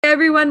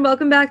everyone,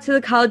 welcome back to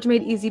the College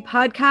Made Easy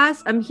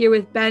podcast. I'm here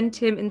with Ben,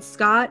 Tim, and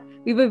Scott.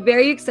 We have a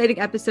very exciting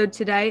episode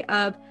today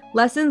of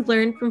lessons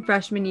learned from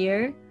freshman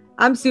year.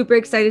 I'm super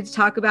excited to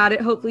talk about it.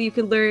 Hopefully you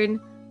can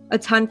learn a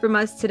ton from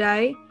us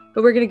today,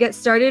 but we're going to get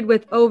started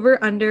with over,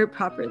 under,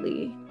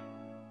 properly.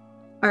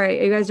 All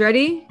right, are you guys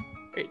ready?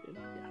 Rated.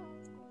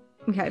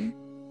 Okay.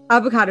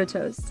 Avocado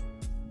toast.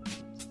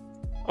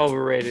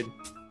 Overrated.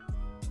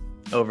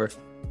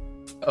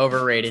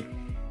 Overrated.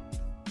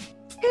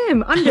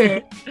 Tim,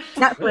 under.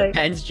 Netflix.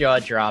 Ben's jaw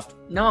dropped.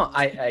 No,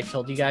 I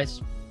told you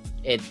guys,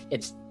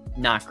 it's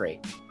not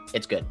great.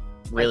 It's good.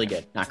 Really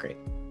good. Not great.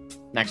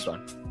 Next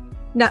one.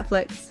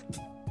 Netflix.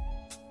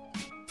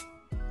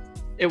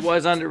 It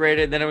was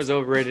underrated, then it was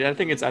overrated. I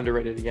think it's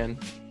underrated again.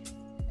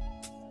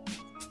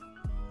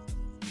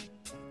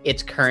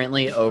 It's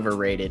currently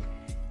overrated.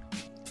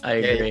 I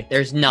agree.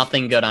 There's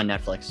nothing good on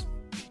Netflix.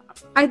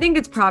 I think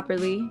it's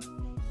properly.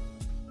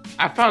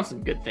 I found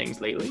some good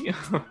things lately.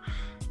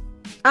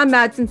 I'm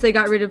mad since they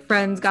got rid of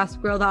Friends, Gossip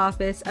Girl, The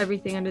Office,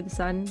 everything under the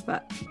sun,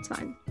 but it's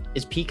fine.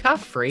 Is Peacock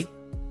free?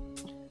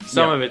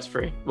 Some of it's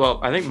free. Well,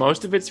 I think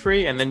most of it's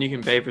free, and then you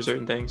can pay for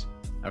certain things.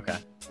 Okay.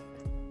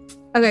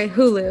 Okay,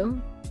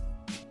 Hulu.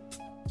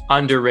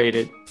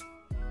 Underrated.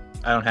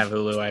 I don't have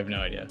Hulu. I have no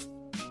idea.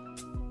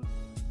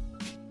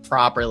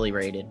 Properly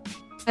rated.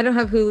 I don't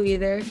have Hulu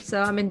either, so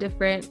I'm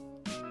indifferent.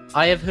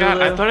 I have Hulu.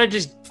 God, I thought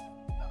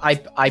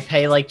I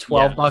pay like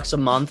 $12 a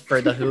month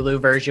for the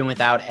Hulu version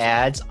without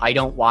ads. I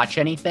don't watch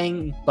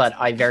anything, but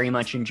I very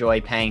much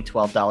enjoy paying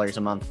 $12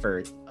 a month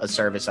for a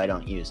service I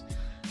don't use.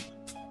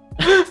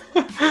 It's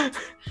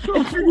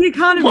for the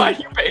economy. Why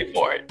do you pay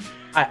for it?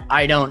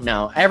 I don't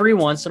know. Every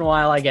once in a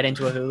while I get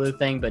into a Hulu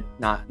thing, but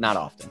not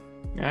often.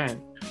 All right.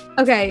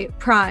 Okay,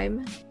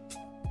 Prime.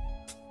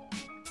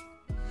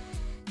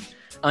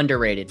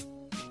 Underrated.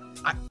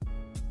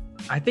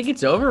 I think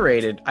it's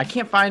overrated. I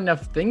can't find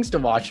enough things to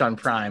watch on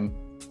Prime.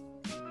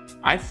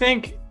 I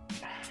think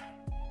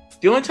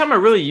the only time I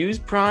really use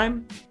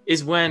Prime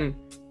is when,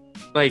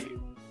 like,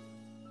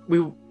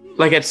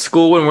 at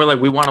school when we're like,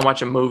 we want to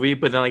watch a movie,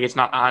 but then like it's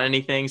not on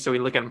anything, so we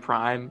look at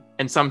Prime,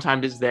 and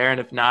sometimes it's there, and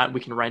if not, we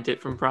can rent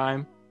it from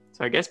Prime.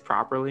 So I guess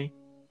properly.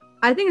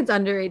 I think it's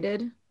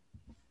underrated.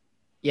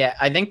 Yeah,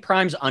 I think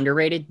Prime's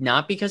underrated,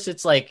 not because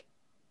it's like,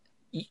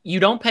 you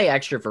don't pay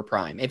extra for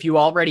Prime. If you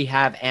already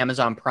have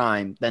Amazon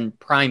Prime, then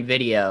Prime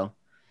Video,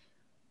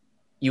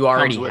 you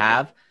already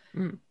have.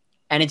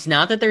 And it's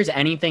not that there's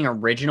anything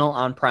original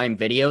on Prime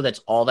Video that's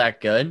all that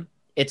good.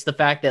 It's the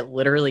fact that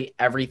literally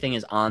everything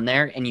is on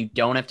there, and you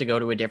don't have to go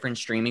to a different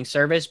streaming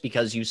service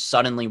because you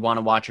suddenly want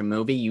to watch a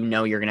movie you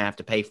know you're going to have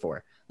to pay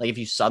for. Like if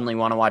you suddenly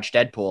want to watch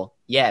Deadpool,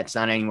 yeah, it's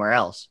not anywhere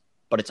else,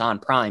 but it's on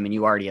Prime and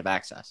you already have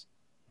access.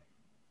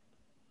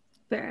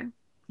 Fair.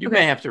 You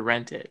may have to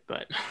rent it,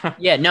 but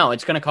yeah, no,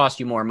 it's going to cost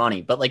you more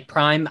money. But like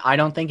Prime, I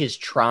don't think is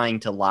trying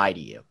to lie to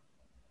you.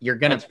 You're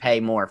going to pay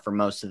more for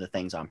most of the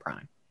things on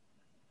Prime.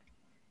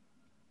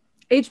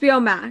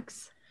 HBO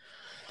Max.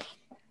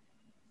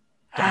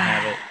 Don't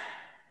have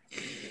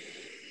it.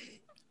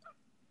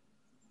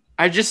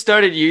 I just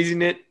started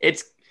using it.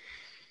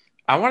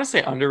 I want to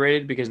say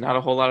underrated because not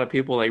a whole lot of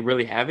people like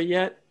really have it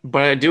yet,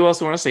 but I do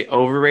also want to say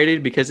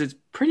overrated because it's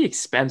pretty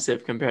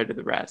expensive compared to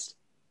the rest.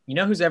 You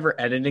know who's ever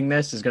editing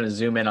this is going to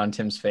zoom in on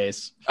Tim's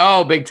face.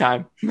 Oh, big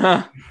time.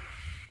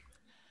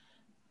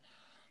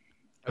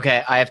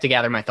 Okay, I have to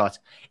gather my thoughts.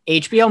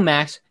 HBO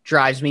Max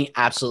drives me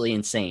absolutely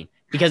insane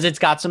because it's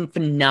got some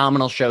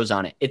phenomenal shows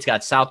on it. It's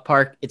got South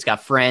Park. It's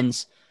got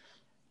Friends.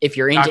 If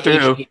you're into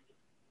HBO,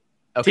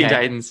 Teen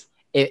Titans.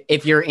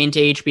 If you're into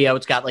HBO,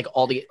 it's got like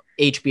all the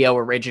HBO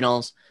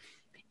originals.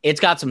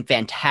 It's got some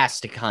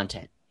fantastic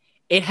content.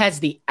 It has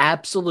the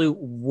absolute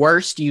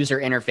worst user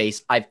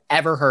interface I've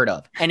ever heard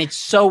of. And it's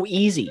so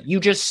easy. You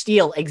just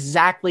steal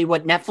exactly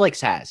what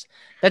Netflix has.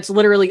 That's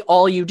literally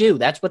all you do.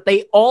 That's what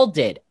they all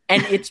did.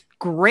 And it's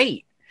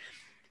great.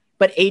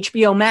 But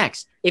HBO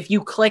Max, if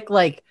you click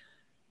like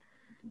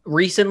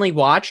recently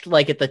watched,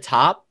 like at the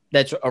top,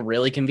 that's a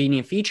really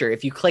convenient feature.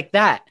 If you click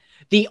that,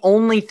 the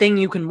only thing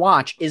you can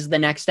watch is the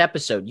next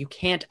episode. You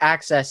can't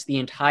access the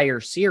entire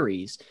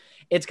series.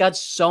 It's got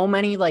so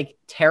many like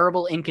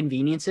terrible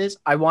inconveniences.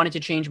 I wanted to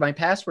change my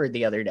password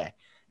the other day.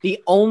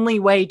 The only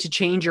way to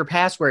change your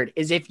password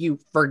is if you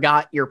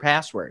forgot your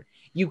password.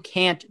 You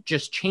can't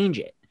just change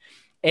it.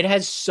 It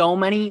has so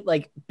many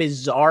like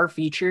bizarre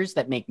features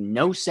that make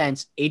no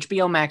sense.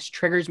 HBO Max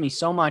triggers me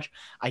so much.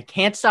 I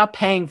can't stop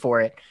paying for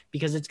it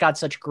because it's got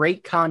such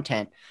great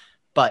content,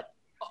 but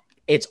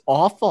it's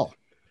awful.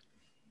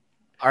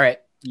 All right.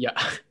 Yeah.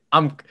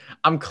 I'm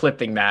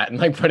clipping that and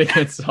like putting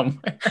it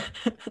somewhere.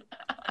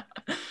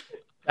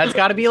 That's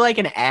got to be like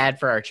an ad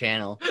for our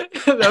channel.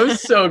 That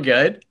was so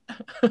good.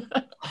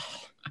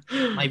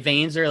 My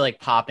veins are like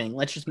popping.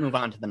 Let's just move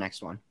on to the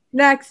next one.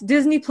 Next,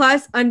 Disney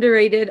Plus,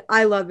 underrated.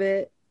 I love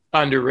it.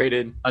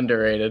 Underrated.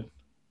 Underrated.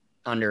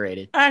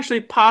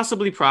 Actually,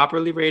 possibly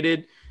properly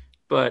rated,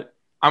 but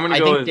I'm going to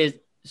go with...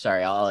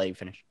 Sorry, I'll let you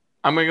finish.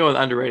 I'm going to go with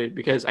underrated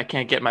because I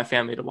can't get my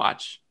family to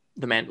watch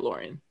The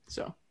Mandalorian,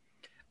 so...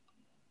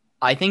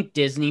 I think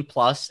Disney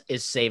Plus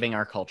is saving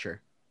our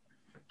culture.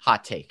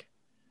 Hot take.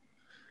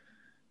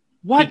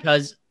 What?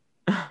 Because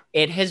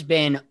it has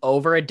been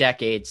over a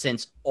decade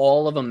since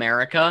all of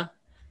America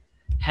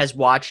has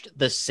watched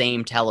the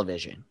same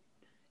television.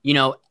 You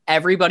know,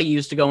 everybody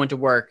used to go into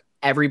work.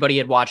 Everybody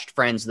had watched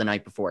Friends the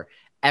night before.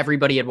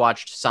 Everybody had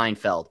watched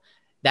Seinfeld.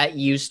 That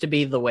used to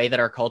be the way that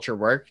our culture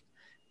worked.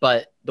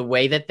 But the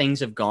way that things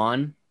have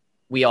gone,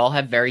 we all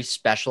have very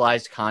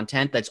specialized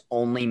content that's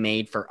only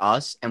made for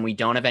us, and we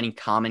don't have any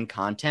common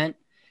content.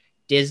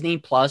 Disney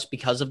Plus,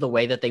 because of the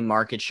way that they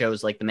market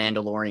shows like The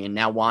Mandalorian,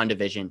 now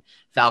WandaVision,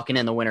 Falcon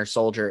and the Winter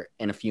Soldier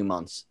in a few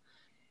months.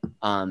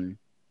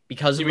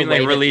 Because You of mean the way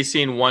like that-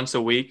 releasing once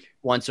a week?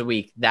 once a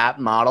week, that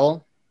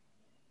model,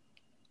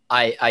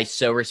 I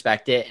so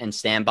respect it and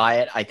stand by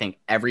it. I think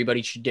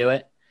everybody should do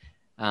it.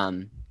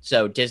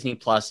 So Disney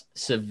Plus,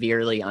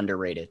 severely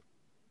underrated.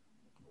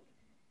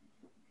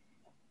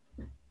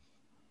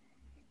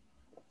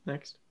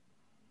 Next.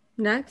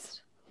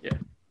 Next? Yeah.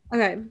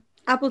 Okay.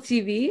 Apple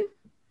TV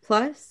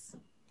Plus.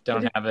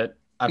 Don't have it.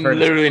 I've heard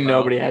Literally it's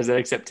nobody has that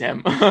except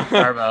Tim.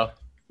 Garbo.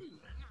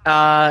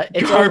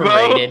 It's Garbo?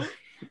 overrated.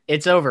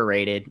 It's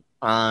overrated.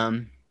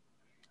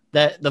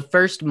 The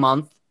first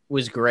month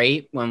was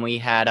great when we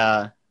had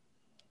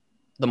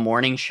the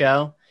morning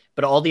show,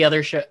 but all the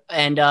other show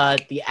and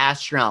the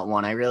astronaut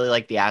one. I really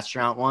like the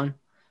astronaut one,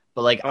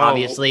 but like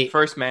obviously,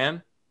 First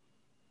Man.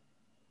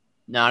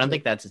 no, I don't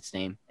think that's its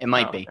name. It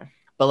might Oh, be, okay.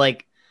 but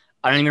like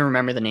I don't even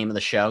remember the name of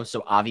the show,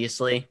 so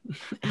obviously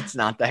it's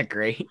not that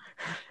great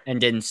and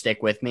didn't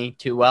stick with me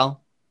too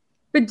well.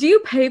 But do you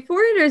pay for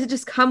it, or does it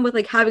just come with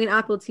like having an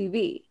Apple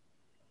TV?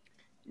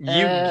 You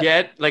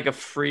get like a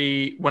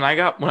free when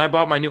I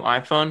bought my new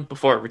iPhone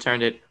before it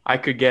returned it, I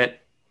could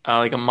get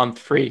like a month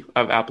free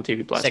of Apple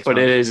TV Plus, 6 but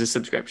months. it is a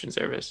subscription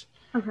service.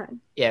 Okay.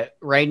 Yeah,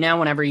 right now,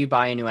 whenever you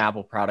buy a new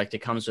Apple product, it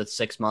comes with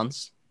 6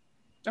 months.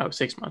 Oh,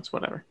 6 months,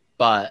 whatever.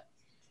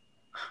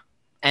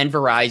 And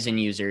Verizon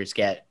users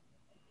get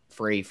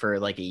free for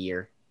like a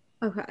year.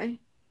 Okay.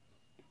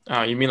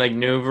 Oh, you mean like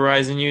new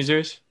Verizon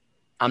users?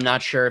 I'm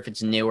not sure if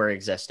it's new or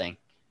existing.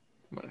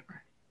 Whatever.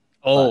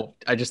 Oh,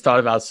 I just thought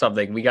about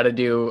something. We got to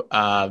do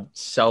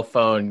cell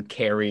phone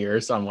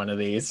carriers on one of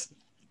these.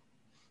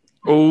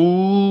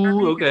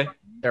 Oh, okay.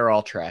 They're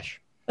all trash.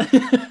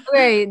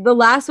 Okay. The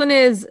last one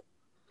is,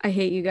 I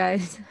hate you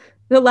guys.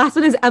 The last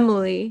one is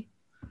Emily.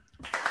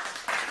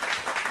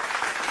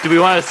 Do we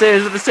want to say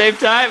this at the same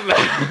time?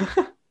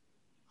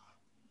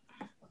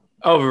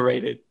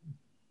 Overrated.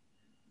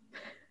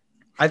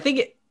 I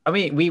think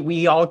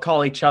we all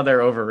call each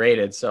other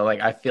overrated, so like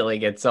I feel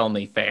like it's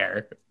only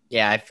fair.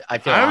 Yeah, I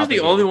feel I was the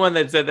obligated. only one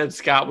that said that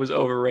Scott was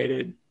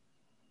overrated.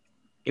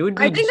 It would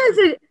be I think I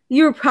said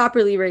you were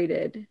properly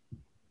rated.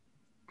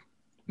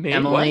 Me?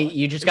 Emily, What?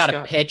 you just got to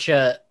Scott. pitch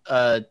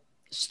a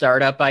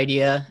startup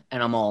idea,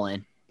 and I'm all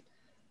in.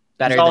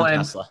 Better It's all than in.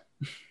 Tesla.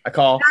 I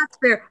call. That's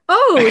fair.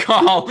 Oh,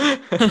 Call.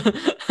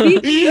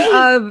 speaking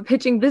of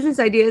pitching business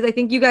ideas, I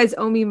think you guys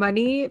owe me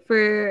money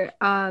for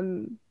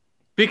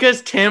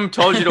Because Tim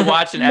told you to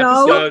watch an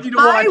No. episode. You to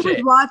I watch was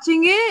it.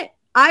 watching it.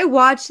 I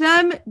watch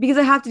them because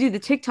I have to do the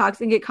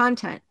TikToks and get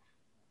content.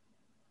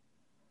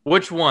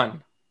 Which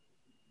one?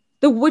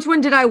 Which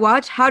one did I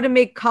watch? How to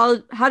make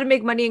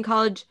money in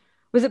college.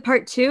 Was it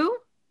part 2?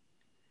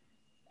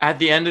 At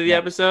the end of the Yeah.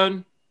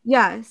 episode?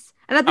 Yes.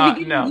 And at the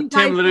beginning, No. you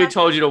guys Tim literally had-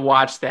 told you to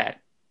watch that.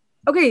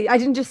 Okay, I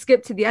didn't just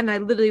skip to the end. I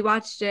literally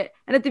watched it.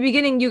 And at the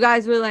beginning, you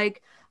guys were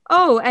like,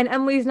 "Oh, and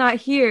Emily's not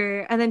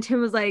here." And then Tim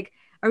was like,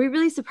 "Are we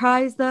really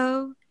surprised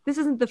though? This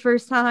isn't the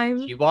first time."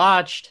 You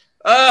watched.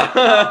 It's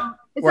not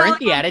Weren't like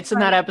the I'm edits in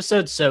that surprised.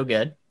 episode so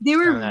good? They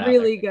were Throwing that out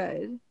really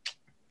good.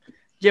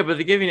 Yeah, but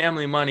the giving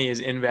Emily money is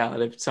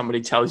invalid if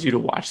somebody tells you to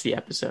watch the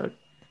episode.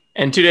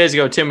 And 2 days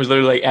ago, Tim was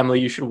literally like, Emily,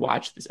 you should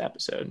watch this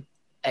episode.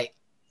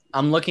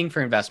 I'm looking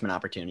for investment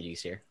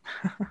opportunities here.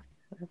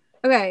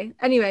 Okay.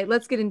 Anyway,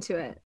 let's get into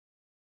it.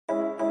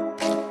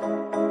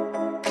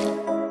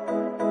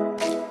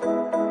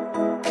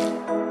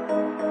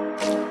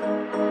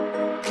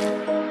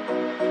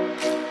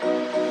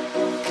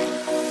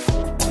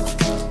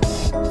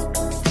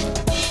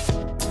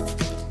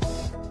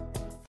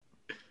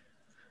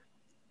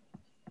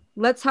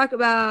 Let's talk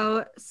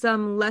about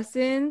some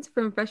lessons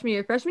from freshman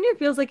year. Freshman year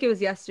feels like it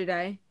was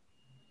yesterday.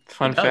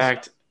 Fun It does.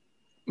 fact,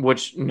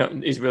 which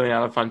is really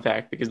not a fun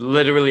fact because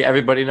literally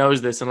everybody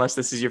knows this unless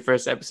this is your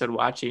first episode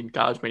watching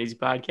College Made Easy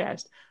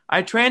podcast.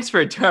 I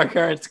transferred to our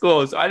current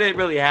school, so I didn't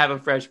really have a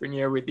freshman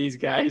year with these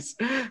guys.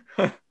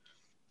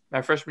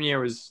 My freshman year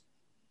was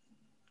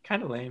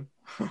kind of lame.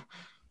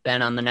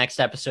 Ben, on the next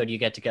episode, you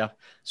get to go.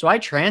 So I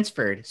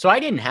transferred. So I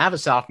didn't have a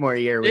sophomore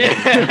year. With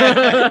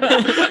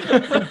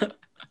Yeah.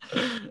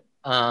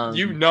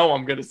 You know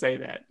I'm going to say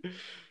that.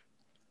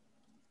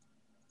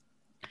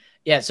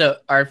 Yeah, so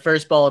our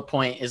first bullet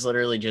point is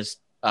literally just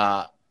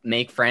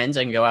make friends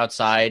and go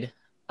outside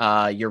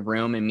your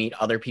room and meet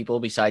other people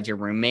besides your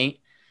roommate.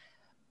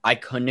 I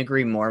couldn't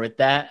agree more with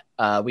that.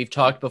 We've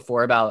talked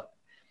before about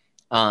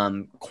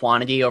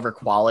quantity over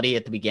quality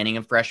at the beginning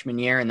of freshman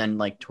year, and then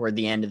like toward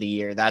the end of the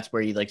year, that's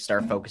where you like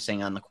start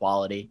focusing on the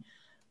quality.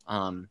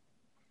 And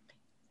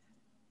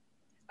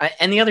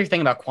the other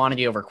thing about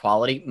quantity over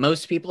quality,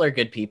 most people are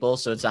good people,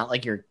 so it's not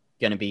like you're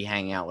going to be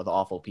hanging out with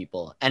awful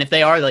people. And if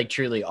they are like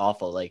truly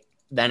awful, like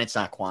then it's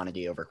not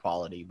quantity over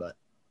quality. But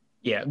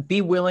yeah,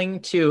 be willing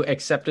to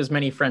accept as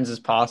many friends as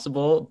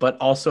possible, but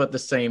also at the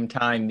same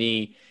time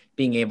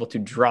being able to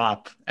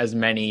drop as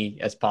many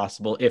as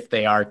possible if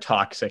they are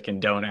toxic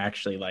and don't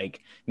actually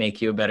like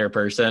make you a better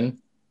person.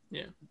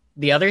 Yeah.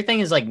 The other thing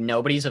is like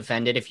nobody's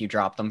offended if you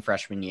drop them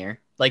freshman year.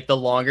 Like the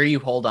longer you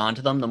hold on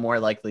to them, the more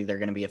likely they're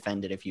going to be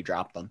offended if you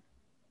drop them.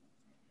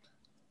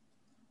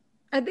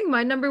 I think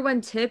my number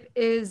one tip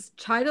is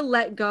try to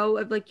let go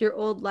of like your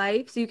old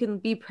life so you can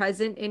be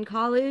present in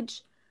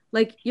college.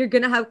 Like you're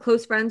going to have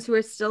close friends who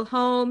are still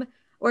home,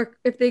 or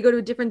if they go to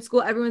a different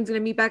school, everyone's going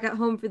to meet back at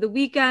home for the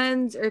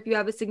weekends, or if you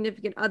have a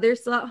significant other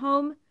still at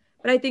home.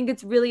 But I think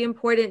it's really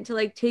important to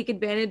like take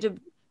advantage of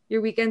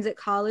your weekends at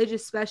college,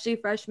 especially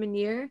freshman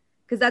year,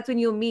 because that's when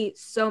you'll meet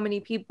so many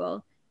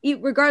people,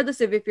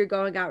 regardless of if you're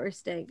going out or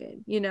staying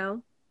in, you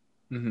know?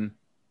 Mm-hmm.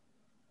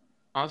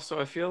 Also,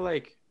 I feel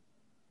like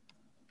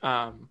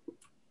I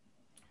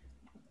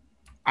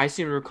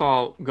seem to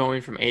recall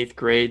going from 8th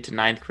grade to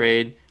 9th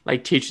grade,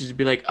 like teachers would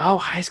be like, oh,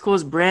 high school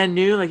is brand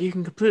new. Like you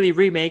can completely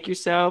remake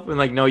yourself. And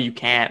like, no, you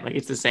can't. Like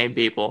it's the same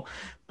people.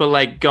 But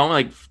like going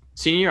like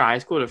senior year of high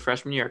school to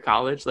freshman year of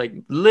college, like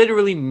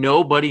literally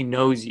nobody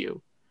knows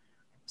you.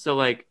 So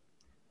like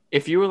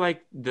if you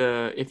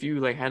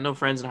had no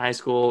friends in high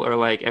school, or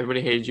like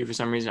everybody hated you for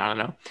some reason, I don't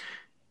know.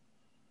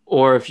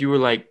 Or if you were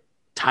like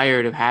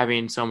tired of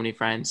having so many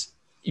friends,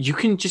 you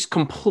can just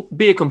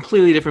be a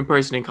completely different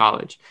person in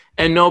college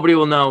and nobody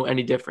will know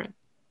any different.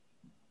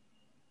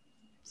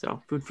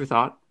 So food for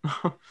thought.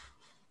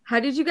 How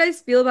did you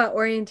guys feel about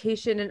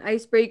orientation and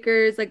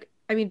icebreakers? Like,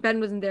 I mean, Ben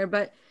wasn't there,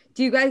 but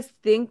do you guys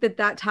think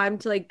that time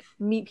to like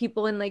meet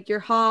people in like your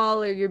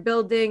hall or your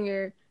building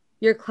or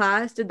your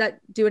class, did that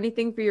do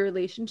anything for your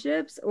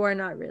relationships or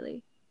not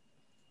really?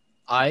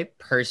 I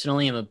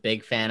personally am a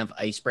big fan of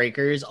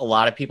icebreakers. A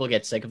lot of people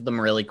get sick of them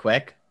really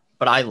quick,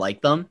 but I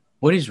like them.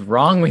 What is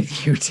wrong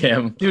with you,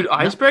 Tim? Dude,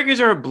 icebreakers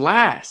are a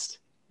blast.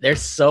 They're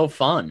so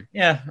fun.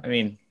 Yeah, I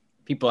mean,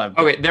 people have...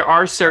 Okay, there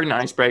are certain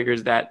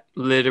icebreakers that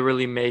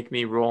literally make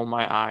me roll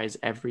my eyes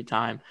every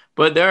time.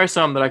 But there are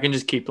some that I can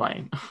just keep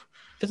playing.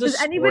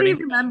 Does anybody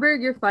remember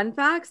your fun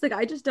facts? Like,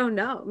 I just don't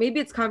know. Maybe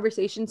it's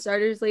conversation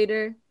starters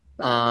later.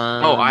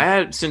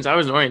 Since I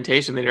was an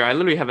orientation leader, I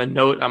literally have a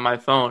note on my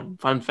phone,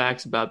 fun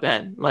facts about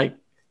Ben. Like,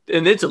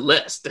 and it's a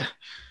list.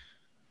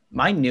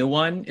 My new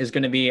one is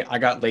going to be, I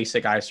got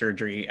LASIK eye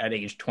surgery at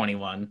age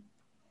 21.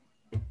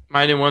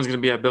 My new one's going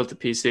to be, I built a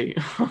PC.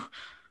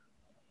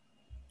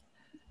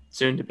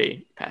 Soon to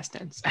be, past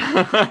tense.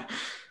 I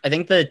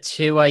think the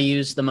two I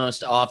used the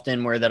most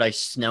often were that I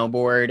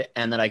snowboard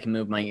and that I can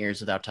move my ears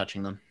without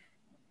touching them.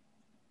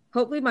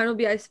 Hopefully mine will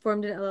be I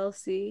formed an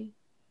LLC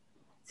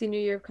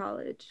senior year of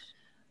college.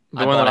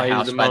 I bought a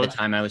house by the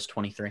time I was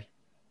 23.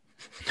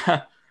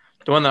 The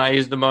one that I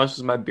used the most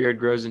was my beard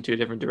grows in two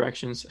different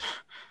directions.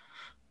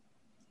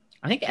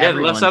 I think the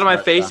left side of my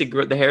face,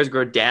 the hairs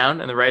grow down,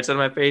 and the right side of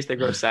my face, they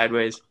grow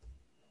sideways.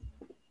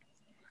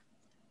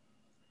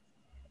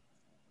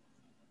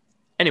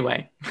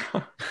 Anyway.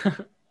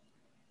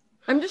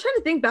 I'm just trying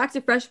to think back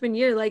to freshman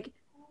year. Like,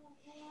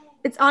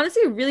 it's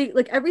honestly really,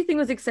 like, everything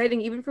was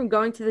exciting, even from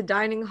going to the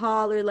dining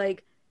hall or,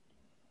 like,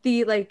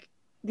 the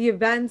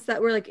events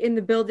that were, like, in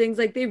the buildings.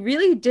 Like, they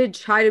really did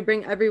try to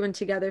bring everyone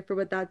together for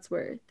what that's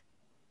worth.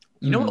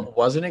 You know what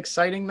wasn't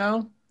exciting,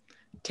 though?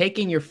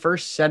 Taking your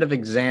first set of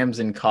exams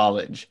in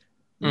college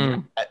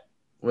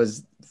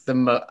was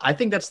I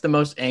think that's the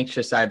most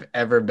anxious I've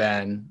ever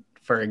been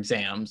for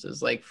exams,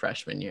 is like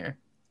freshman year.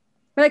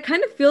 But I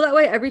kind of feel that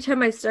way every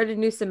time I start a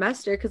new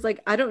semester, because like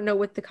I don't know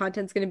what the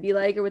content's going to be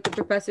like or what the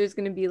professor is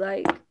going to be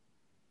like.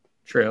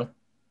 True.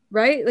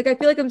 Right? Like I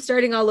feel like I'm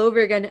starting all over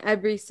again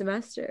every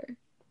semester.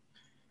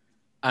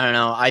 I don't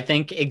know. I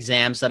think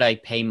exams that I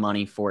pay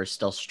money for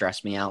still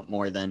stress me out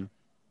more than,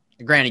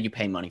 granted, you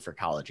pay money for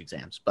college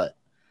exams, but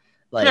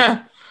like,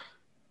 yeah.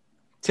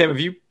 Tim,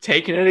 have you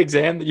taken an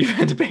exam that you've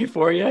had to pay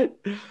for yet?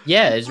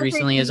 Yeah, as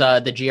recently as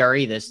the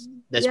GRE this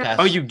past.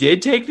 Oh, you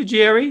did take the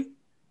GRE?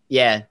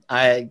 Yeah,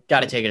 I got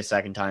to take it a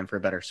second time for a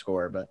better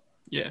score, but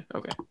yeah,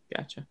 okay,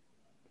 gotcha.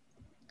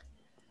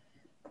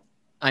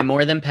 I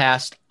more than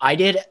passed. I'm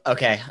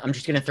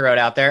just gonna throw it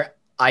out there.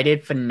 I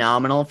did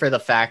phenomenal for the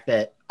fact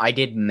that I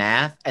did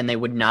math and they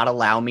would not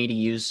allow me to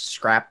use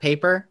scrap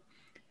paper.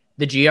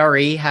 The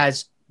GRE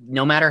has,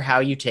 no matter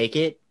how you take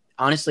it,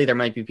 honestly, there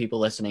might be people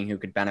listening who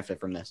could benefit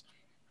from this.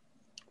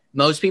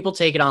 Most people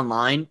take it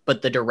online,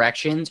 but the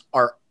directions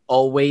are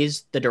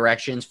always the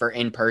directions for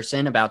in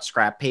person about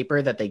scrap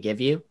paper that they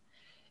give you.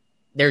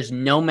 There's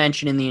no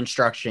mention in the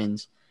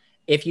instructions.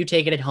 If you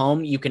take it at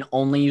home, you can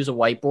only use a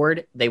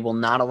whiteboard. They will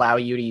not allow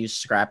you to use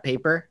scrap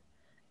paper.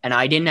 And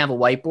I didn't have a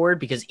whiteboard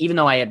because even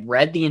though I had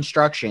read the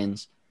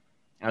instructions,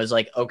 I was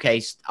like,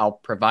 okay, I'll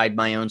provide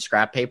my own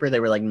scrap paper. They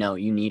were like, no,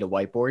 you need a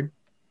whiteboard.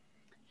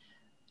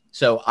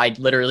 So I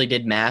literally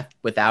did math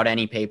without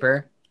any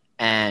paper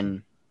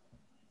and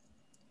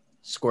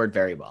scored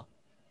very well.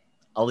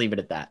 I'll leave it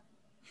at that.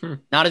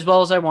 Not as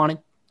well as I wanted,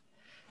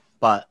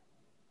 but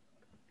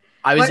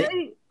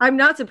I'm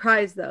not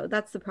surprised though.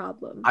 That's the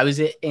problem. I was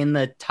in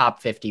the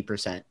top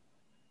 50%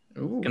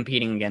 Ooh.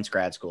 competing against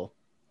grad school.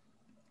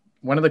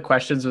 One of the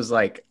questions was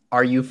like,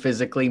 "Are you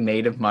physically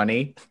made of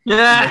money?"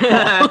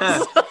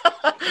 Yeah.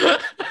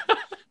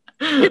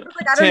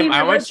 Like, Tim,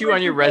 I want you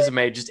on your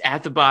resume, just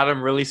at the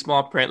bottom, really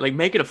small print, like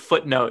make it a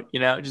footnote,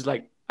 just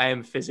like I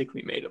am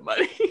physically made of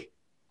money.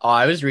 Oh,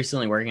 I was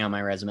recently working on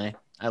my resume.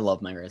 I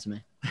love my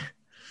resume.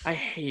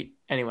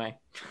 Anyway,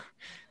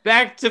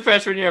 back to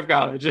freshman year of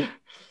college.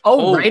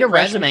 Write a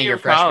resume your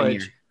freshman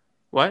year.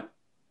 What?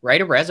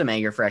 Write a resume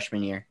your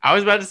freshman year. I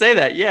was about to say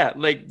that. Yeah,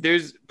 like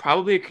there's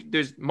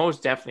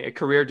most definitely a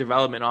career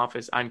development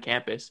office on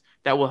campus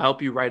that will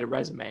help you write a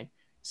resume.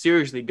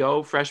 Seriously,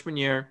 go freshman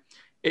year.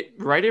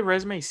 Write a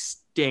resume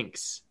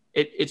stinks.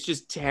 It's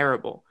just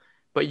terrible.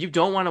 But you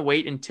don't want to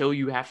wait until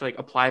you have to like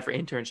apply for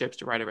internships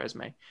to write a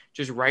resume.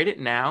 Just write it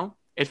now.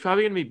 It's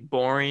probably going to be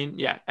boring.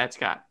 Yeah, that's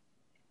Scott.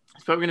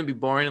 It's probably going to be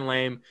boring and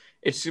lame.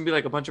 It's just going to be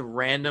like a bunch of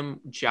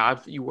random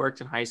jobs that you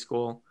worked in high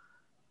school.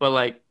 But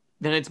like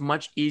then it's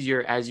much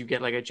easier as you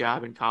get like a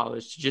job in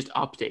college to just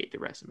update the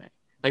resume.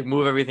 Like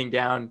move everything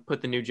down,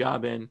 put the new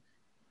job in.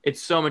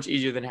 It's so much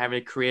easier than having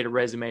to create a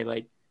resume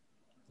like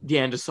the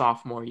end of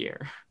sophomore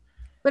year.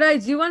 But I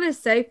do want to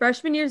say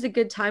freshman year is a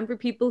good time for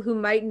people who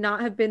might not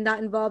have been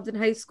that involved in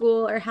high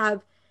school or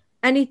have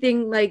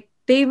anything like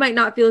they might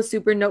not feel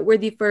super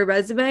noteworthy for a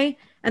resume.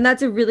 And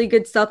that's a really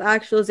good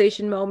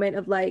self-actualization moment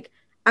of like,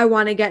 I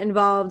want to get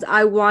involved.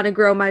 I want to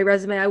grow my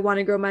resume. I want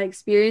to grow my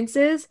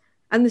experiences.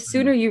 And the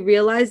sooner you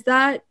realize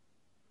that,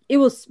 it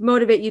will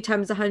motivate you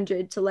times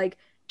 100 to like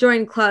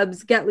join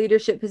clubs, get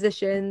leadership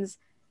positions,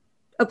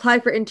 apply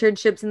for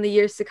internships in the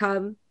years to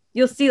come.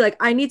 You'll see like,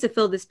 I need to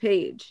fill this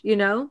page,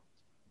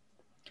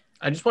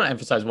 I just want to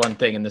emphasize one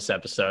thing in this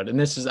episode, and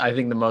this is, I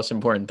think, the most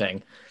important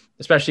thing,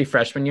 especially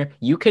freshman year.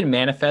 You can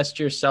manifest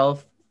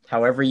yourself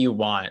however you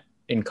want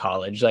in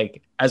college.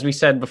 Like, as we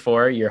said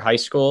before, your high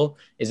school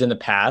is in the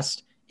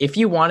past. If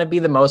you want to be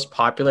the most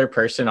popular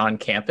person on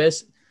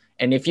campus,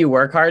 and if you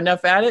work hard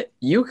enough at it,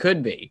 you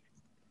could be.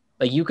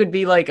 Like, you could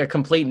be like a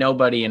complete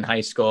nobody in high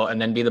school and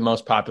then be the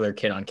most popular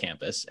kid on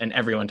campus, and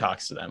everyone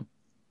talks to them.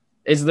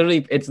 It's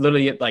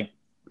literally like,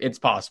 it's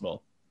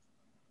possible.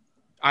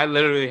 I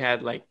literally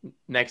had like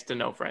next to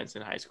no friends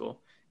in high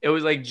school. It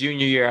was like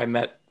junior year I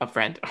met a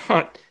friend.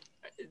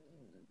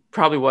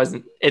 Probably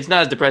wasn't. It's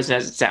not as depressing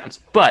as it sounds,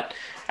 but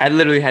I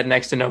literally had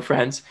next to no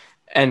friends.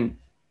 And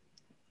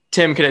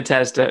Tim can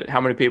attest to how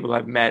many people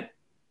I've met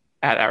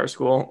at our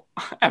school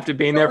after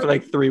being there for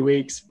like 3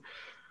 weeks.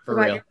 For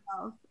real.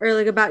 Yourself, or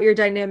like about your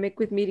dynamic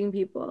with meeting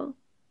people.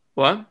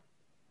 What?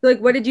 Like,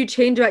 what did you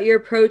change about your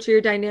approach or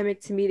your dynamic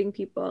to meeting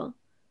people?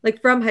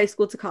 Like from high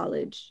school to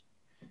college?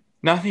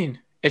 Nothing.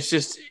 It's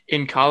just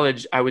in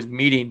college, I was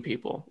meeting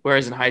people,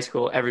 whereas in high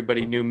school,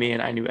 everybody knew me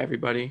and I knew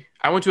everybody.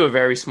 I went to a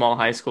very small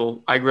high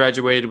school. I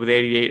graduated with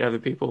 88 other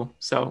people,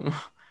 so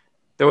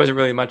there wasn't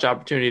really much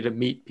opportunity to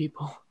meet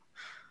people.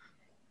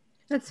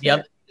 That's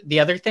fair.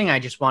 The other thing I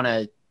just want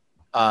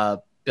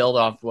to build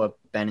off what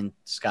Ben and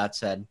Scott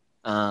said.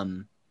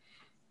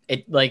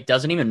 It like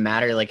doesn't even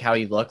matter like how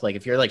you look. Like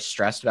if you're like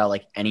stressed about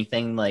like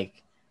anything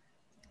like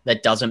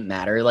that doesn't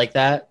matter like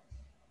that,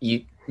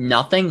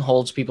 nothing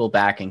holds people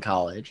back in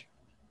college.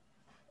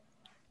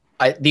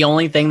 The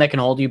only thing that can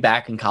hold you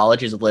back in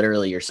college is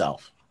literally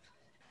yourself.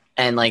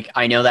 And like,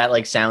 I know that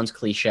like sounds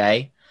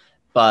cliche,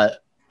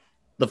 but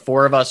the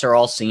four of us are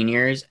all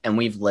seniors and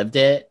we've lived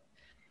it.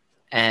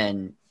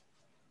 And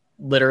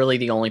literally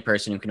the only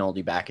person who can hold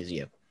you back is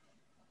you.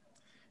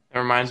 It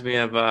reminds me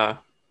of the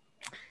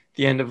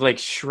end of like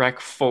Shrek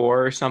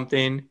 4 or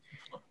something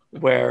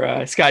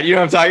where Scott, you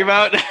know what I'm talking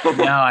about?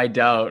 No, I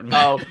don't.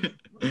 Oh,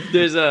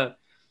 there's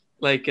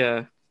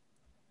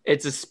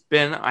it's a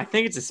spin. I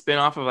think it's a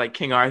spin-off of like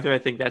King Arthur. I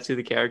think that's who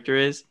the character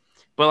is.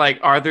 But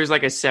like Arthur's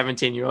like a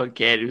 17-year-old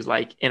kid who's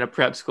like in a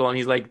prep school and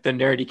he's like the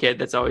nerdy kid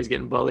that's always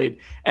getting bullied.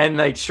 And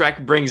like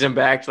Shrek brings him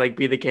back to like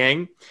be the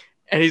king.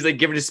 And he's like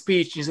giving a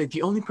speech. And he's like,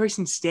 the only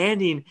person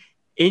standing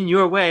in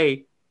your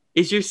way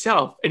is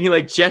yourself. And he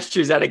like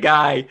gestures at a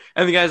guy.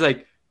 And the guy's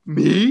like,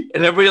 me?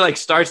 And everybody like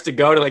starts to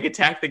go to like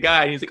attack the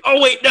guy. And he's like,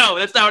 oh wait, no,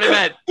 that's not what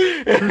I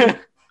meant.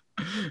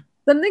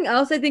 Something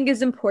else I think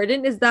is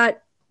important is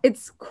that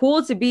it's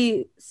cool to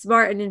be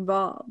smart and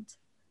involved.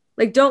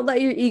 Like, don't let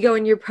your ego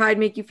and your pride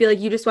make you feel like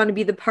you just want to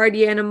be the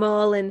party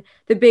animal and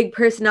the big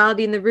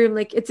personality in the room.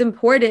 Like, it's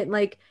important,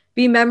 like,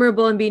 be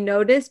memorable and be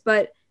noticed,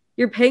 but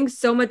you're paying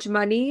so much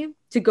money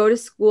to go to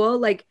school.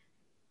 Like,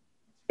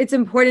 it's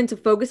important to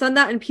focus on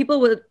that, and people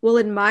will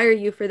admire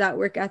you for that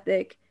work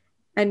ethic.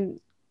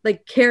 And,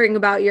 like, caring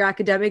about your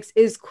academics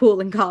is cool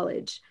in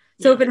college.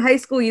 So if in high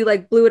school you,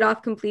 like, blew it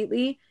off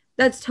completely,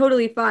 that's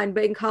totally fine.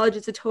 But in college,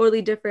 it's a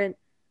totally different,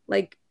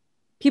 like,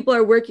 people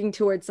are working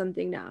towards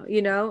something now,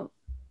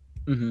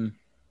 Mm-hmm. Do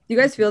you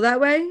guys feel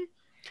that way?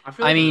 I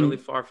feel like I'm really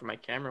far from my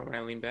camera when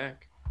I lean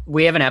back.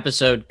 We have an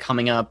episode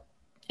coming up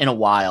in a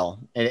while.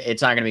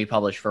 It's not going to be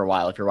published for a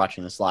while if you're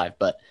watching this live,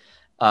 but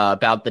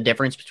about the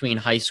difference between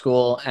high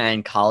school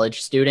and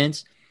college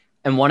students.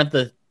 And one of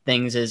the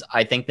things is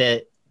I think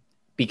that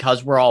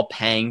because we're all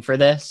paying for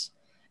this,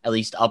 at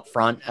least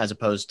upfront, as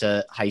opposed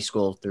to high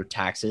school through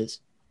taxes,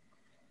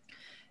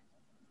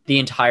 the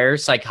entire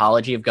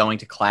psychology of going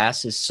to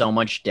class is so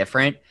much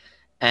different.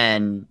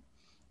 And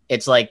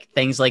it's like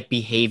things like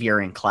behavior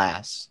in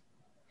class.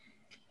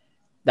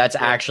 That's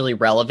actually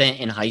relevant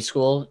in high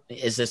school.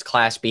 Is this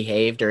class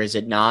behaved or is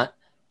it not?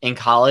 In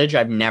college,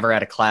 I've never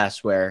had a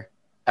class where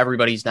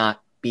everybody's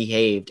not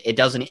behaved. It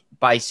doesn't,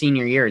 by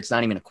senior year, it's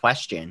not even a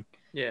question.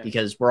 Yeah.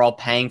 Because we're all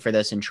paying for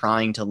this and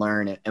trying to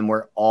learn and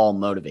we're all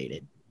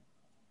motivated.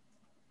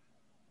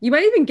 You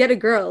might even get a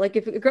girl. Like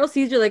if a girl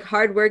sees you're like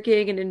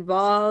hardworking and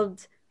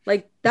involved,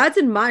 like that's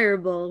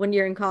admirable when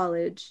you're in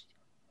college.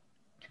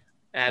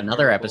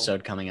 Another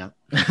episode coming up.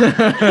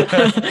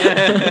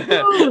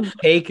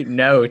 Take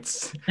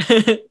notes.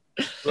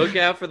 Look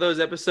out for those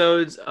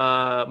episodes.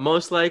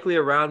 Most likely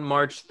around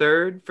March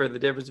 3rd for the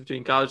difference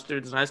between college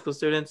students and high school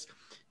students,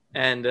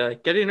 and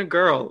getting a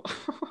girl.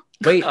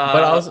 Wait,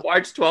 but also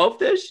March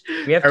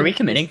 12th-ish. Are we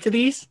committing to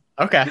these?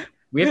 Okay.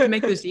 We have to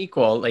make this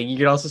equal. Like you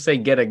could also say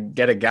get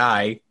a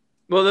guy.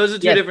 Well, those are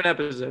two different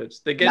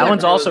episodes. That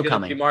one's also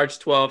coming. Be March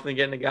 12th, and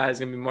getting a guy is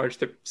going to be March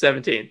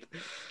 17th.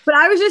 But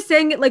I was just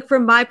saying it like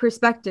from my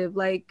perspective,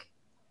 like.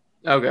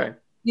 Okay.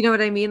 You know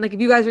what I mean? Like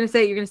if you guys are going to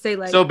say it, you're going to say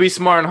like. So be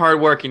smart and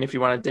hardworking if you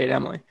want to date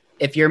Emily.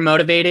 If you're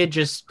motivated,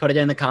 just put it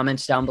in the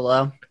comments down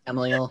below.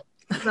 Emily will.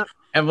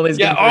 Emily's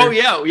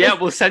yeah.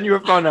 We'll send you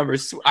her phone number.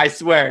 I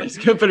swear. She's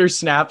gonna put her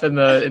snap in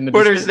the.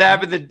 Put her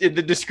snap in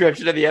the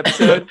description of the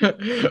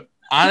episode.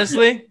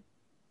 Honestly,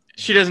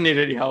 she doesn't need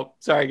any help.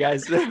 Sorry,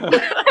 guys. Okay.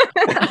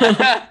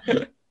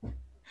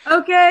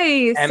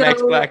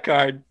 MX Black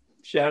Card.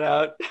 Shout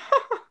out.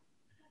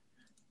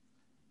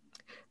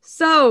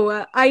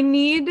 So I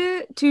need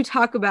to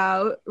talk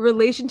about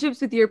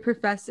relationships with your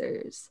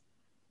professors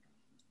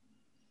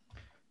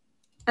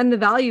and the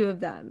value of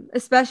them,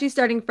 especially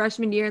starting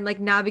freshman year and like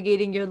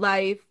navigating your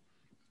life.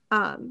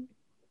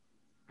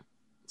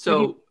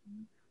 Sorry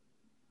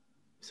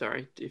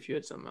if you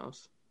had something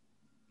else.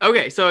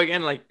 Okay, so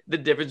again, like the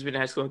difference between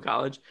high school and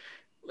college.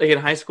 Like in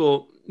high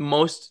school,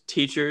 most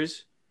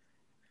teachers.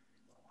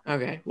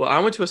 Okay, well, I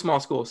went to a small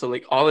school, so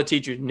like all the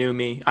teachers knew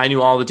me. I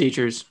knew all the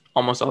teachers.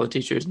 Almost all the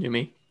teachers knew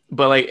me.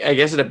 But like, I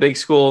guess at a big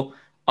school,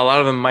 a lot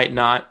of them might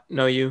not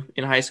know you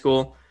in high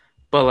school.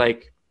 But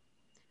like,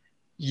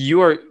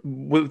 you are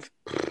with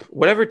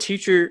whatever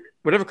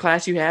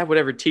class you have,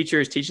 whatever teacher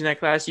is teaching that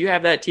class, you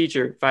have that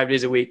teacher 5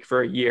 days a week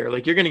for a year.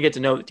 Like you're going to get to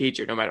know the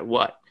teacher no matter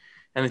what.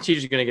 And the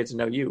teacher's going to get to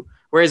know you.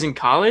 Whereas in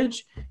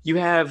college, you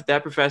have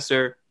that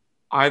professor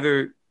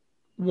either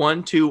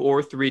 1, 2,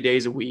 or 3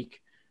 days a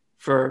week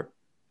for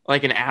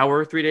like an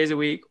hour, 3 days a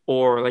week,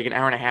 or like an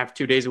hour and a half,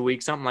 2 days a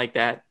week, something like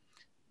that,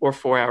 or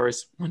 4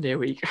 hours, 1 day a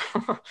week.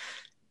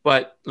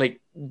 But like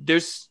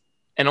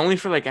and only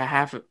for like a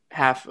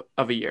half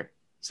of a year.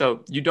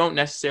 So you don't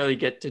necessarily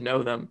get to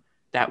know them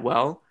that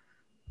well,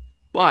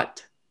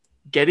 but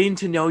getting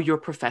to know your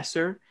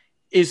professor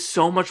is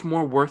so much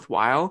more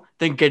worthwhile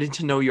than getting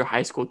to know your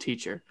high school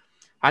teacher.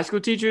 High school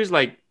teachers,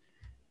 like,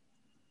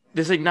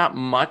 there's like not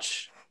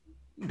much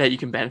that you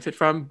can benefit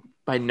from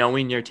by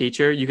knowing your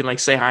teacher. You can like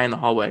say hi in the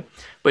hallway,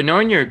 but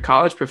knowing your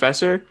college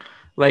professor,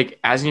 like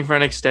asking for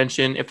an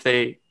extension,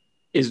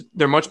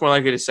 they're much more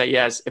likely to say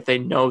yes if they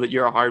know that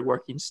you're a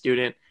hardworking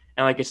student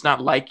and like it's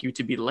not like you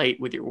to be late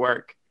with your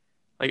work.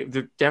 Like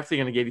they're definitely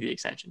going to give you the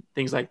extension,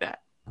 things like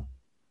that.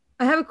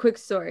 I have a quick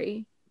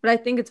story, but I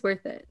think it's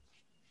worth it.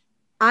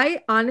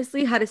 I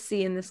honestly had a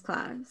C in this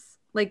class.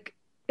 Like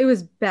it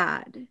was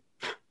bad.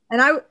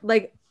 And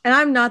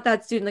I'm not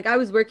that student. Like I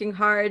was working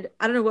hard.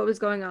 I don't know what was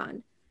going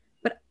on,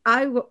 but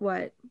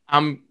what?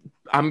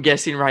 I'm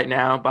guessing right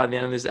now by the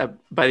end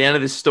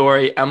of this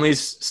story, Emily's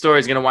story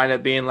is going to wind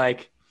up being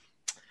like,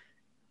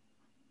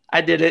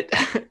 I did it.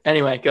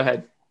 Anyway, go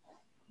ahead.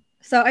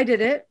 So I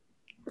did it.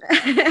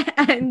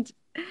 And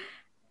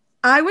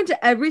I went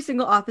to every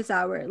single office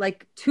hour,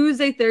 like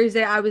Tuesday,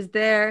 Thursday, I was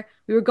there.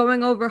 We were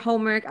going over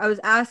homework. I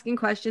was asking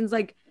questions.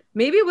 Like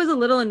maybe it was a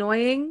little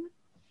annoying.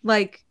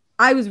 Like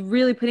I was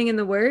really putting in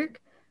the work,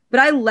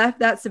 but I left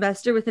that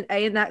semester with an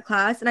A in that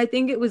class. And I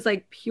think it was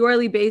like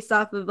purely based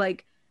off of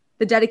like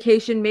the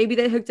dedication. Maybe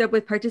they hooked up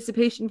with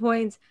participation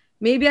points.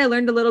 Maybe I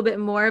learned a little bit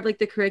more of like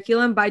the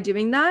curriculum by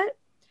doing that.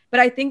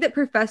 But I think that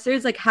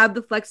professors like have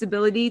the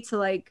flexibility to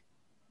like,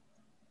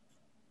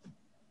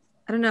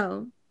 I don't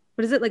know.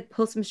 What is it, like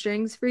pull some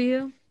strings for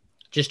you?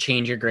 Just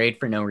change your grade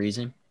for no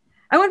reason.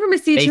 I went from a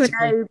C to an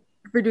A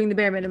for doing the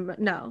bare minimum.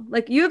 No,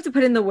 like you have to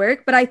put in the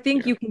work, but I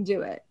think you can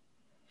do it.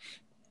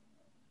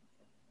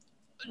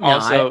 No,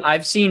 also,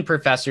 I've seen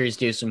professors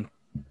do some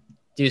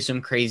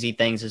crazy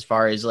things as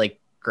far as like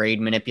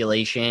grade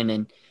manipulation,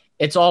 and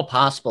it's all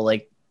possible.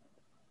 Like,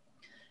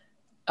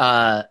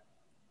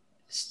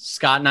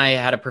 Scott and I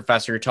had a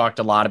professor who talked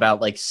a lot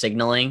about like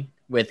signaling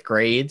with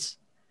grades,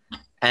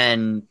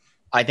 and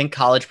I think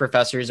college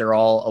professors are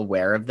all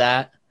aware of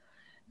that.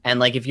 And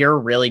like if you're a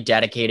really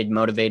dedicated,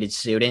 motivated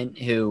student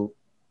who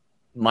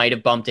might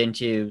have bumped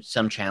into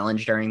some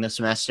challenge during the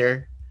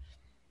semester,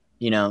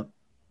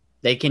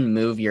 they can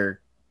move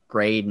your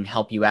grade and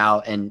help you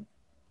out and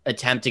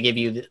attempt to give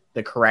you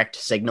the correct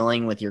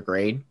signaling with your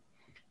grade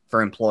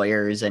for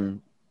employers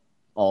and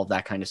all of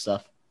that kind of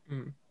stuff.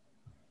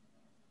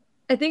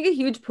 I think a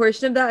huge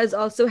portion of that is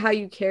also how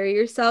you carry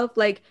yourself.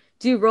 Like,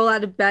 do you roll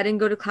out of bed and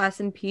go to class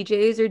in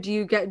PJs, or do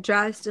you get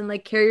dressed and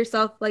like carry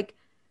yourself like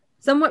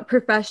somewhat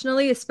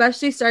professionally?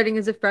 Especially starting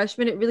as a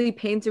freshman, it really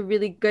paints a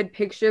really good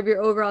picture of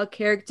your overall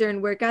character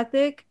and work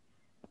ethic.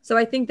 So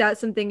I think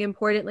that's something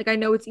important. Like, I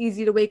know it's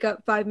easy to wake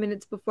up 5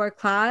 minutes before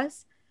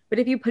class, but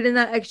if you put in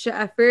that extra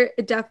effort,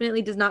 it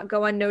definitely does not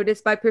go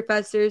unnoticed by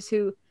professors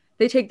who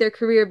they take their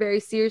career very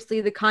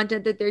seriously, the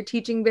content that they're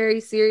teaching very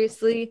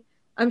seriously.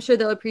 I'm sure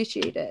they'll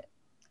appreciate it.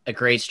 A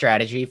great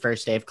strategy,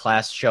 first day of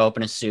class, show up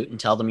in a suit and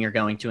tell them you're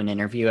going to an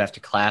interview after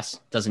class.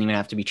 Doesn't even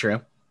have to be true.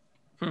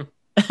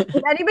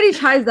 If anybody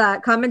tries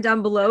that, comment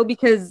down below,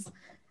 because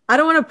I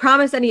don't want to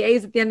promise any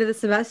A's at the end of the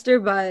semester,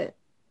 but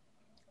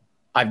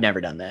I've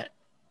never done that,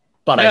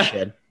 but I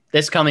should.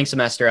 This coming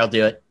semester, I'll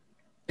do it.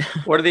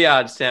 What are the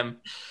odds, Tim?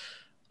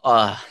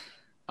 I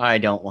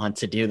don't want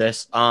to do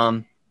this.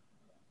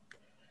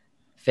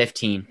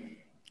 15.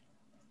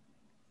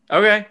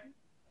 Okay.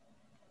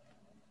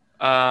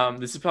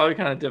 This is probably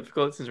kind of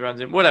difficult since we're on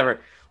Zoom. Whatever.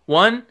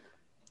 1,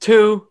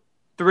 2,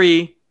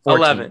 3,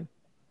 11.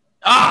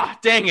 Ah,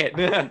 dang it.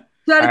 2 out of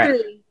Right.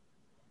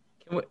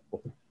 3.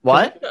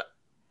 What?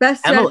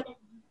 Best Emily,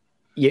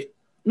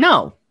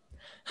 no.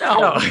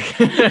 No. I think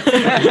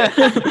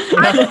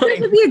this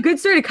would be a good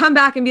story to come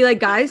back and be like,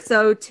 guys,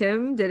 so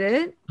Tim did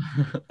it.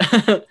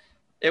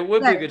 It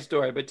would be a good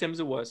story, but Tim's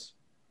a wuss.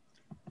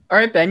 All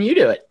right, Ben, you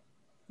do it.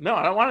 No,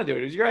 I don't want to do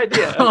it. It was your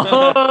idea.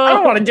 I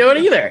don't want to do it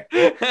either.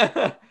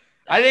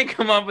 I didn't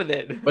come up with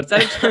it. What's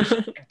that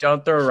expression?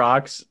 Don't throw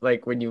rocks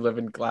like when you live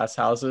in glass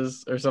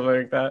houses or something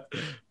like that. You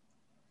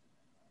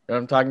know what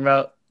I'm talking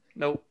about?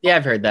 Nope. Yeah,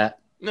 I've heard that.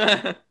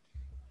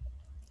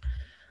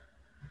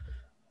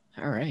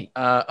 All right.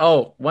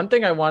 One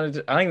thing I wanted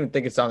to, I don't even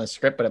think it's on the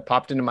script, but it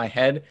popped into my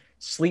head.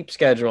 Sleep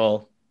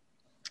schedule.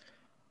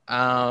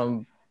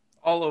 All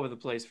over the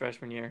place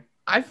freshman year.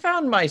 I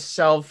found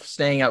myself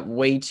staying up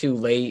way too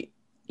late,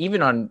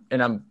 and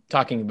I'm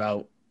talking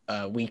about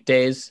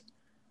weekdays.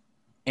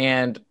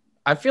 And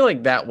I feel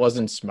like that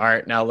wasn't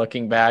smart now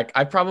looking back.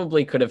 I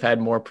probably could have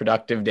had more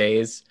productive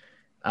days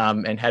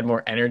and had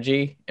more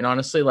energy. And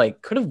honestly,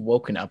 like could have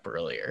woken up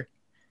earlier.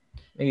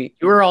 Maybe.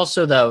 You were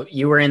also, though,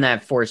 you were in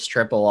that forced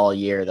triple all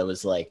year that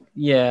was like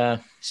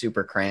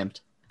super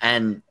cramped.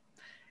 And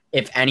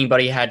if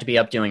anybody had to be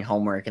up doing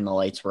homework and the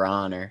lights were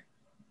on, or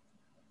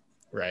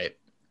right.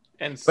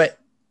 But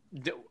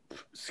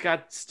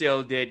Scott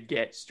still did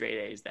get straight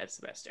A's that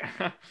semester.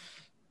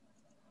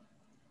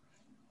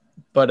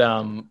 But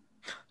what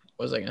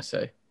was I gonna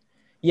say?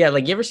 Yeah,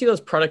 like you ever see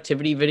those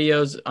productivity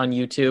videos on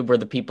YouTube where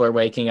the people are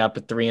waking up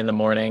at 3 a.m,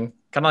 kind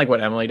of like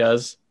what Emily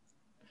does?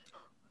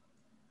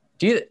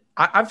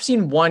 I've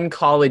seen one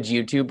college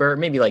YouTuber,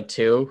 maybe like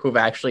 2, who've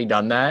actually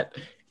done that.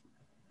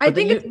 I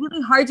think it's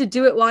really hard to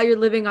do it while you're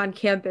living on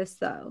campus,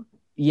 though.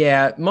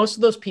 Yeah, most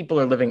of those people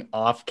are living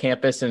off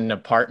campus in an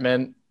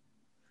apartment.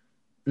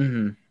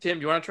 Mm-hmm. Tim,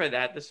 do you want to try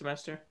that this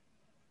semester?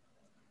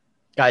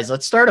 Guys,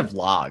 let's start a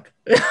vlog.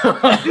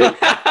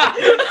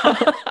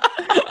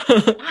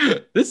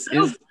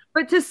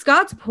 But to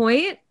Scott's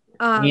point,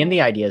 me and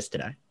the ideas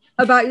today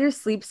about your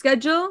sleep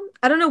schedule,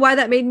 I don't know why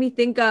that made me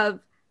think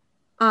of,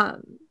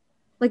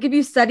 like if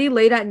you study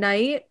late at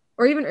night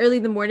or even early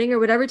in the morning or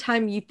whatever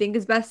time you think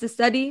is best to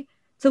study,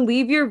 to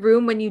leave your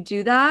room when you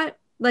do that,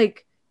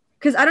 like,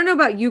 because I don't know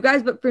about you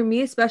guys, but for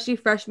me, especially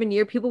freshman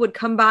year, people would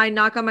come by,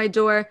 knock on my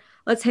door,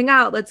 let's hang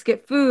out, let's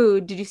get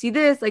food. Did you see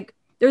this? Like,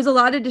 there's a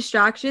lot of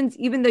distractions,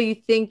 even though you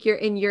think you're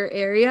in your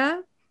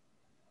area.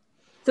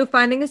 So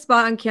finding a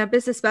spot on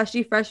campus,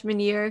 especially freshman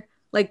year,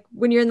 like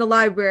when you're in the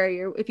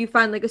library or if you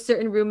find like a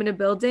certain room in a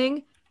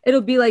building,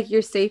 it'll be like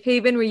your safe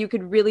haven where you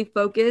could really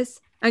focus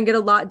and get a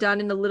lot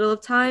done in a little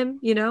of time,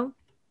 you know?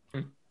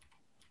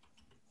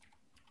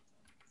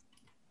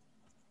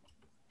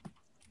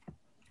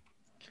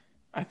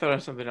 I thought I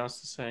had something else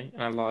to say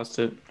and I lost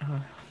it.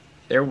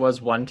 There was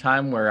one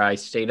time where I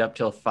stayed up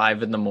till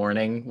 5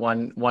 a.m.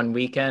 one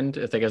weekend.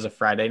 I think it was a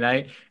Friday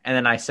night. And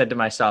then I said to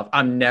myself,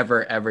 I'm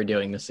never, ever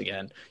doing this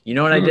again. You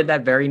know what I did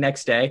that very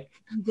next day?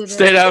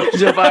 Stayed up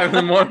until 5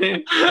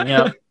 a.m.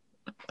 Yep.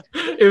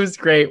 It was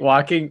great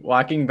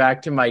walking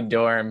back to my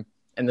dorm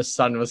and the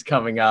sun was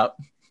coming up.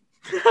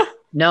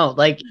 No,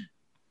 like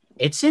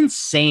it's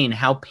insane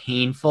how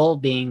painful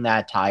being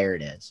that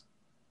tired is.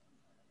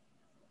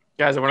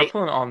 Guys, I want to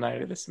pull an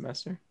all-nighter this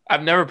semester.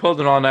 I've never pulled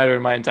an all-nighter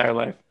in my entire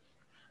life.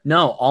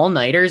 No,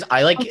 all-nighters.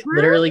 I like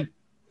literally,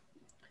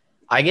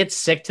 I get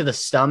sick to the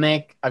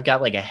stomach. I've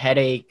got like a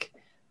headache.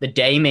 The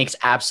day makes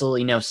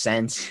absolutely no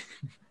sense.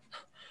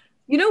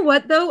 You know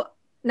what, though?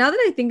 Now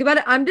that I think about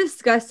it, I'm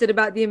disgusted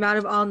about the amount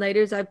of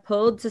all-nighters I've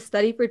pulled to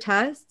study for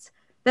tests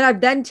that I've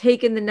then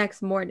taken the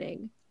next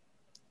morning.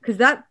 Because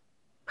that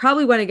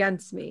probably went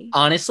against me.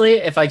 Honestly,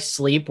 if I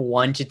sleep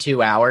 1 to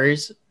 2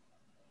 hours,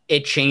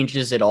 it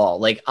changes it all.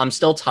 Like, I'm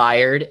still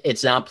tired.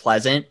 It's not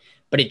pleasant,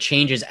 but it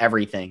changes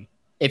everything.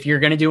 If you're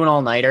going to do an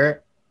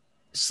all-nighter,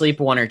 sleep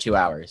 1 or 2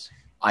 hours,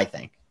 I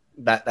think.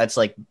 That's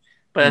like,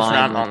 But that's my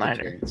not an life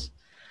all-nighter. experience.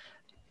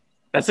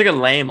 That's like a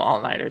lame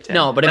all-nighter, Tim.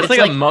 No, but if that's it's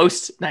like a like-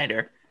 most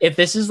nighter. If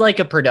this is like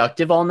a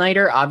productive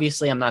all-nighter,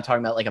 obviously I'm not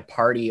talking about like a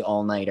party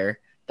all-nighter.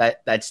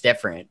 That's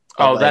different.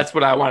 But Oh, like, that's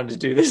what I wanted to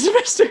do this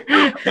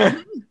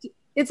semester.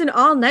 It's an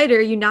all-nighter.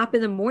 You nap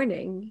in the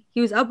morning.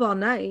 He was up all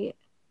night.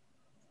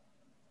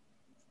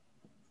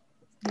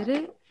 Did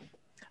it?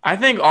 I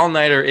think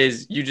all-nighter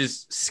is you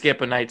just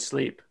skip a night's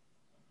sleep.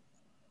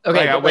 okay.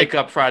 Like I but, wake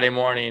up Friday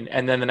morning,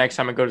 and then the next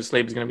time I go to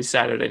sleep is going to be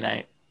Saturday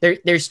night.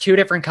 there's two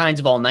different kinds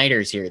of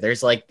all-nighters here.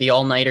 There's like the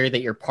all-nighter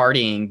that you're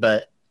partying,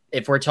 but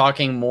if we're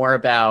talking more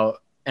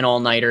about an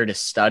all-nighter to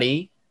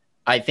study,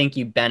 I think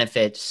you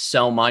benefit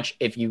so much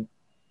if you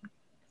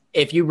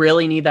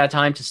really need that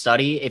time to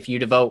study. If you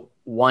devote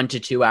 1 to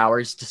 2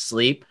 hours to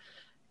sleep,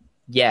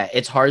 yeah,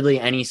 it's hardly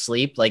any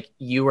sleep. Like,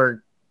 you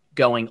are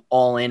going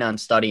all in on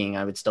studying,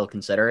 I would still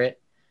consider it,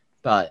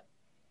 but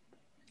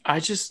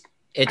it's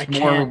I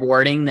more can't-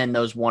 rewarding than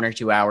those 1 or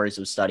 2 hours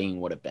of studying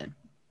would have been.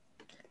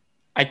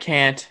 I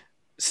can't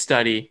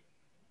study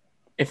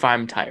if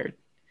I'm tired.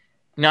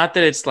 Not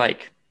that it's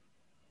like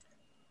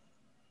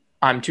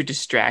I'm too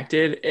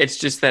distracted. It's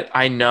just that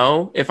I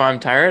know if I'm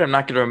tired, I'm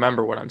not going to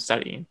remember what I'm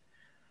studying.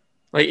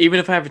 Like, even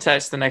if I have a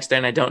test the next day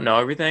and I don't know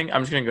everything,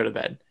 I'm just going to go to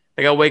bed.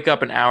 Like, I'll wake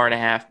up an hour and a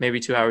half, maybe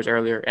 2 hours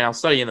earlier, and I'll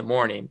study in the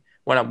morning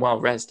when I'm well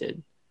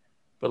rested.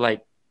 But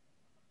like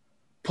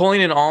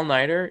pulling an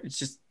all-nighter, it's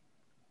just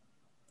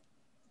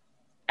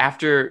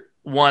after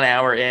 1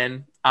 hour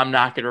in, I'm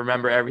not going to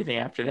remember everything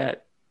after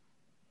that.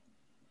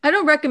 I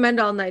don't recommend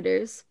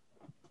all-nighters.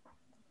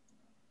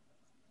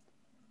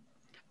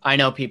 I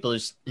know people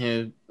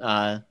who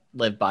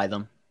live by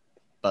them,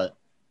 but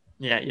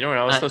Yeah, you know what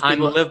else those I'm-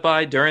 people live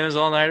by during those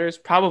all-nighters?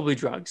 Probably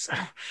drugs,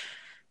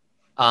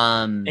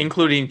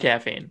 including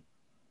caffeine.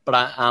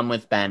 but I'm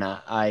with Ben.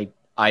 I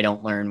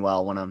don't learn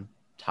well when I'm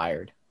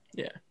tired.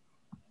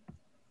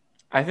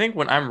 I think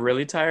when I'm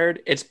really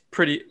tired,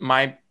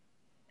 my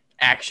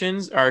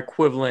actions are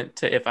equivalent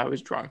to if I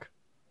was drunk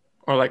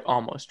or like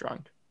almost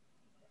drunk.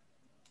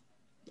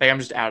 Like, I'm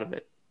just out of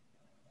it.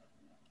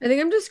 I think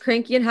I'm just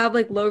cranky and have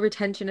like low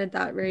retention at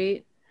that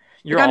rate.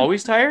 You're I'm-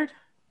 always tired?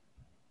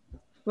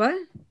 What?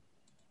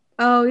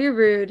 Oh, you're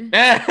rude.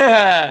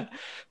 That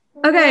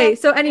Okay,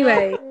 so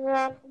anyway,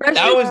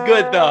 was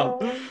good though.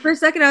 for a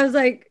second I was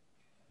like,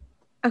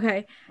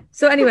 okay.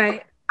 So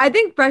anyway, I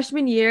think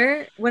freshman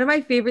year, one of my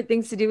favorite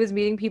things to do was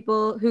meeting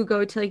people who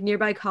go to like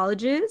nearby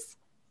colleges.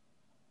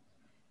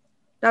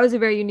 That was a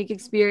very unique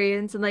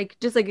experience, and like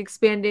just like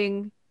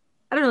expanding,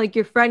 I don't know, like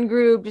your friend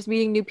group, just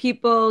meeting new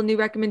people, new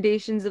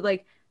recommendations of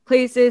like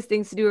places,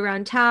 things to do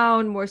around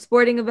town, more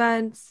sporting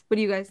events. What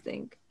do you guys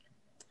think?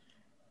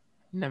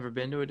 Never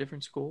been to a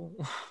different school.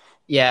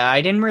 Yeah,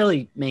 I didn't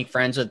really make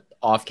friends with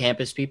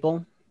off-campus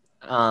people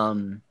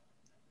in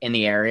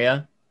the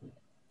area,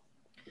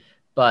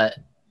 but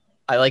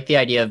I like the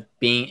idea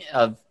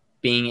of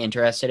being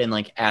interested in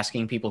like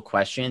asking people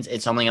questions.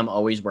 It's something I'm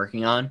always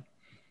working on.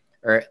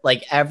 Or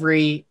like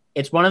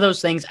it's one of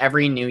those things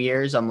every New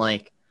Year's I'm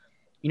like,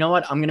 you know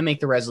what? I'm going to make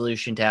the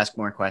resolution to ask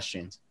more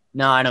questions.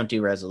 No, I don't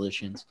do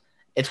resolutions.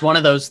 It's one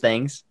of those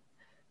things.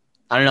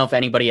 I don't know if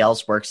anybody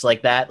else works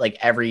like that. Like,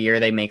 every year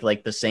they make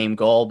like the same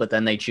goal, but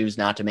then they choose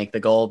not to make the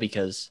goal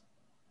because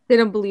They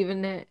don't believe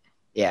in it.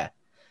 yeah.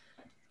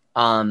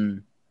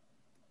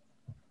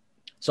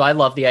 So I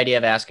love the idea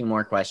of asking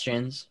more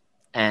questions,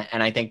 and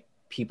I think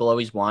people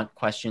always want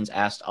questions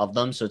asked of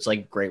them. So it's like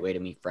a great way to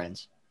meet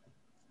friends.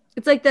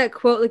 It's like that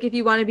quote, like if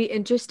you want to be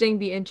interesting,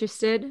 be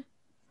interested.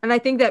 And I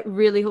think that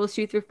really holds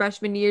true for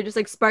freshman year, just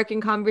like sparking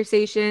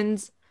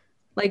conversations,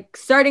 like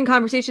starting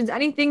conversations,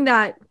 anything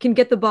that can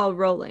get the ball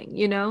rolling,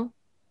 you know?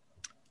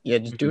 Yeah,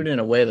 just do it in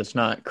a way that's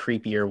not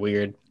creepy or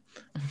weird.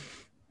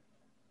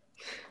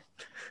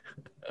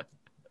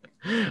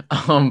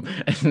 And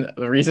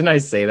the reason I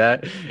say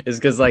that is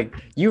because like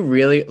you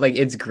really like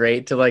it's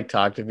great to like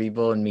talk to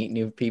people and meet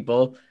new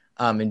people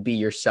and be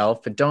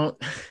yourself, but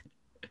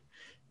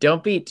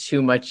don't be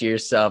too much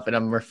yourself. And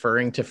I'm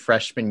referring to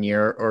freshman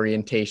year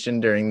orientation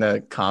during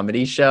the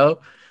comedy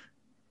show.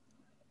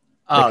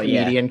 The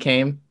comedian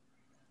came.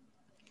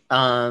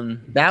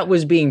 That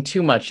was being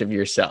too much of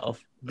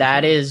yourself.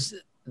 That is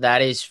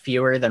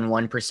fewer than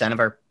 1% of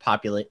our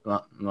population.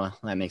 Well,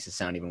 that makes it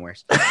sound even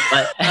worse.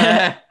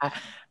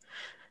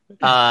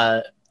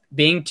 But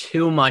being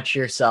too much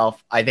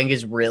yourself, I think,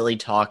 is really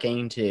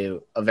talking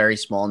to a very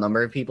small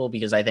number of people,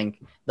 because I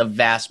think the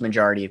vast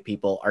majority of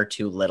people are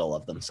too little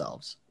of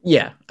themselves.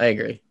 Yeah, I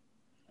agree.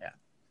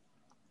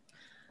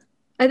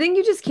 I think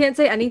you just can't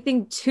say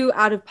anything too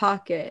out of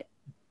pocket.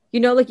 You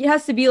know, like it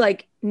has to be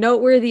like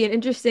noteworthy and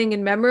interesting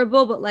and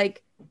memorable, but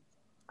like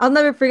I'll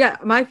never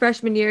forget my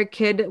freshman year, a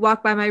kid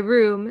walked by my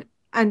room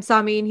and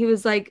saw me, and he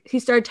was like, he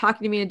started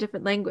talking to me in a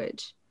different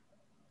language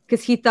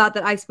because he thought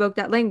that I spoke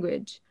that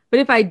language. But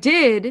if I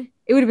did,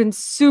 it would have been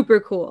super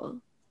cool.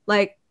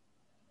 Like,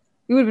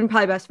 we would have been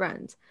probably best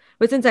friends.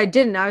 But since I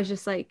didn't, I was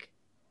just like,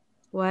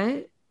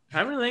 what?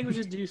 How many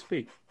languages do you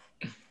speak?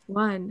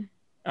 One.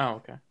 Oh,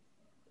 okay.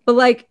 But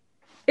like,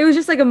 it was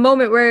just like a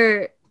moment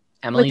where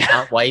Emily's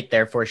not white,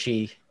 therefore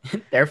she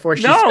speaks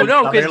No,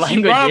 other because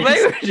you brought up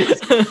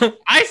languages. languages.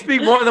 I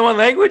speak more than one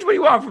language. What do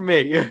you want from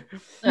me?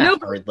 no,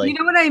 but Hardly. you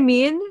know what I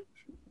mean?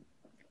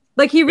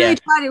 Like, he really Yeah.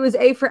 tried. It was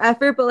A for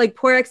effort, but like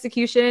poor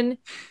execution.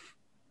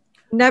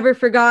 Never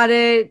forgot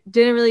it.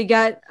 Didn't really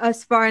get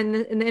us far in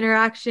the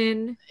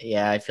interaction.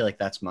 Yeah, I feel like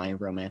that's my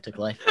romantic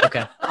life.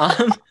 Okay.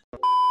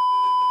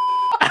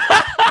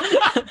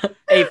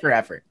 A for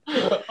effort.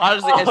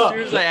 Honestly, as soon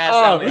as I asked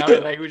Emily how many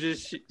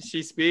languages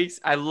she speaks,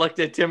 I looked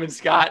at Tim and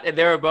Scott, and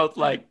they were both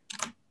like,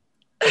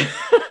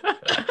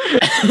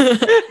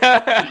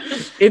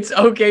 It's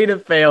okay to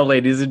fail,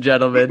 ladies and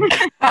gentlemen.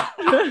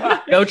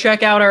 Go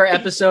check out our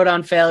episode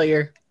on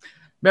failure.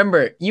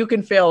 Remember, you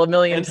can fail a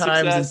million And times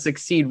and success.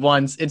 succeed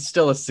once. It's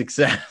still a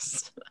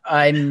success.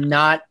 I'm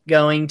not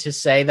going to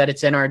say that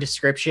it's in our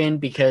description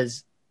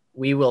because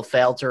we will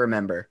fail to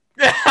remember.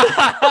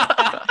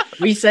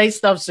 We say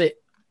stuff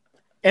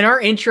in our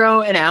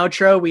intro and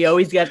outro. We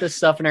always get this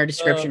stuff in our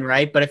description,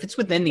 right? But if it's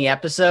within the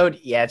episode,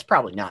 yeah, it's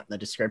probably not in the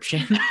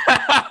description.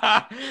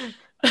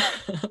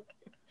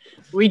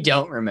 We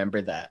don't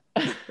remember that.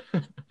 Can't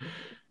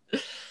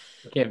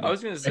be- I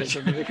was going to say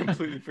something to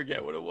completely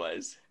forget what it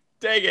was.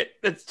 Dang it.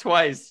 That's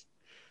twice.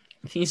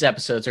 These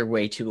episodes are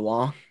way too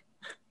long.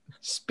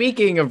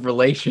 Speaking of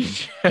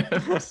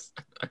relationships,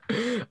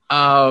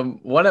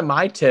 one of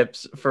my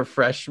tips for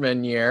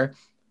freshman year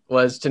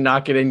was to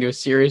not get into a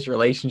serious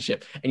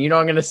relationship. And you know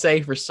what I'm going to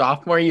say for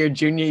sophomore year,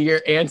 junior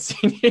year, and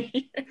senior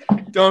year?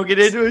 Don't get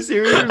into a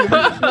serious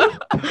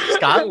relationship.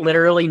 Scott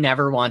literally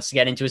never wants to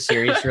get into a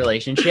serious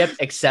relationship,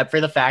 except for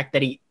the fact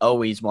that he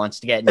always wants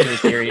to get into a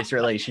serious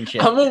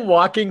relationship. I'm a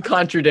walking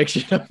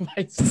contradiction of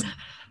myself.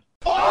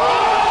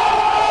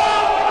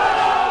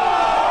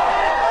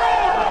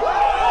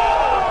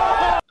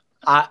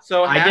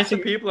 So I half guess the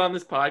people on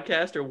this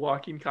podcast are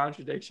walking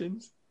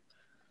contradictions.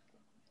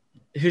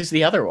 Who's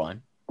the other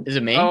one? Is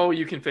it me? Oh,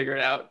 you can figure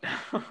it out.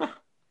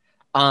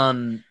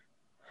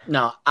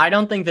 No, I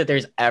don't think that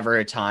there's ever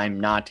a time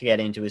not to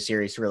get into a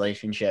serious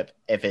relationship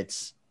if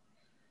it's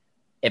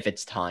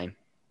time.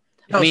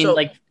 I Oh, mean, so-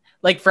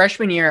 like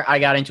freshman year, I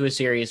got into a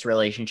serious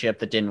relationship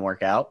that didn't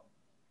work out.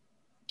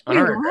 I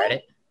don't Wait, regret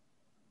it.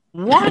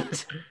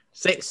 What?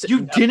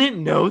 You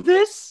didn't know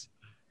this?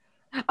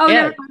 Oh,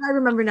 Yeah. never mind. I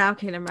remember now.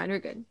 Okay, never mind. We're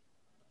good.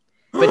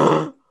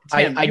 But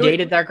Tim, I you-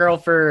 dated that girl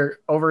for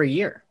over a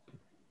year.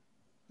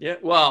 Yeah,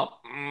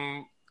 well,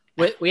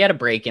 We had a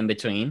break in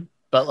between,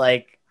 but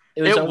like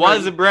it over-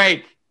 was a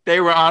break. They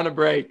were on a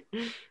break.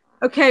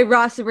 Okay,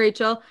 Ross and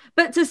Rachel.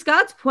 But to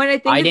Scott's point, I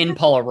think I didn't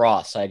pull a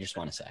Ross. I just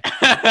want to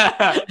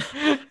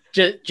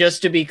say,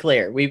 just to be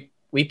clear, we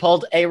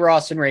pulled a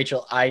Ross and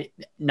Rachel.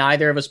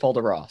 Neither of us pulled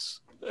a Ross.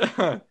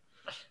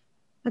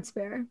 that's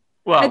fair.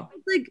 I Well,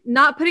 think like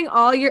not putting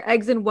all your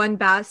eggs in one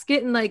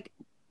basket, and like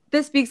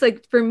this speaks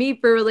like for me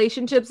for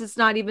relationships, it's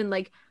not even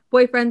like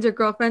boyfriends or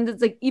girlfriends.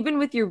 It's like even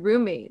with your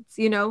roommates,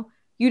 you know,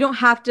 you don't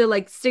have to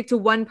like stick to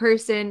one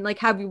person, like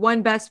have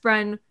one best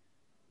friend.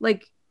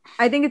 Like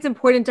I think it's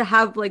important to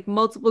have like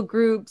multiple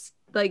groups.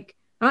 Like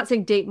I'm not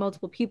saying date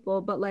multiple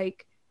people, but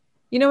like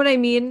you know what I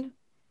mean?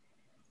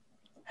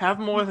 have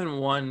more than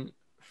one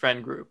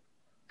friend group.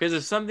 Because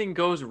if something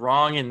goes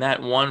wrong in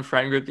that one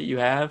friend group that you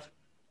have,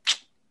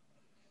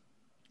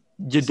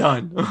 you're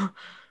done.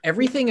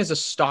 Everything is a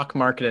stock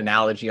market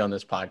analogy on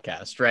this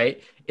podcast,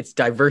 right? It's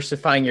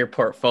diversifying your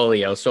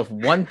portfolio. So if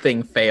one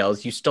thing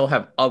fails, you still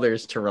have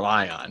others to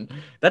rely on.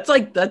 That's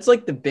like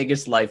the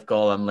biggest life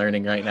goal I'm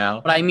learning right now.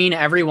 But I mean,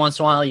 every once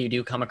in a while, you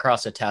do come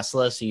across a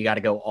Tesla, so you got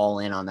to go all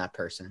in on that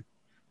person.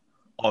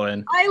 All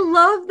in. I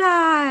love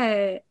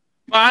that.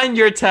 Find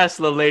your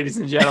Tesla, ladies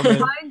and gentlemen.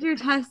 Find your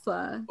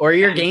Tesla. Or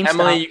your GameStop.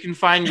 Emily, you can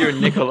find your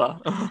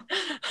Nikola.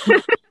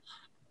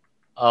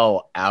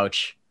 Oh,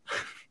 ouch.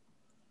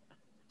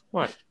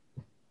 What?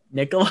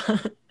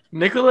 Nikola?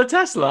 Nikola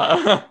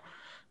Tesla.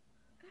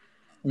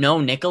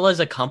 No, Nikola's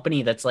a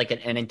company that's like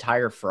an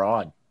entire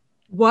fraud.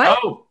 What?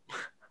 Oh.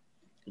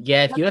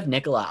 Yeah, if you have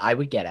Nikola, I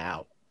would get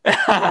out.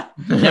 Oh.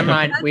 Never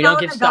mind. That's We not don't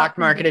what give I got stock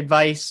from market you.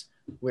 advice.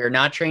 We're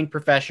not trained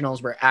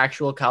professionals. We're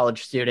actual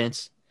college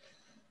students.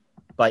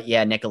 But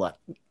yeah, Nikola.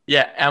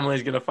 Yeah,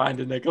 Emily's going to find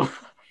a Nikola.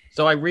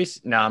 So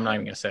no, I'm not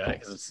even gonna say that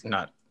because it's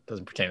not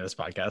doesn't pertain to this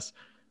podcast.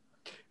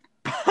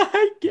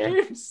 Buy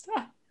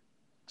GameStop.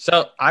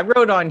 So I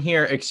wrote on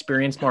here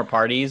experience more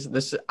parties.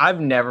 I've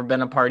never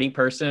been a party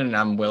person, and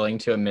I'm willing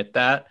to admit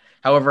that.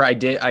 However, I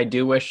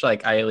do wish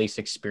like I at least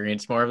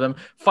experienced more of them.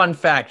 Fun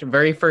fact: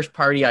 very first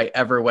party I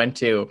ever went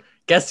to.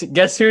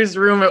 Guess whose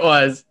room it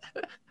was?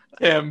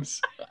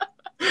 Tim's.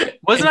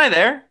 Wasn't I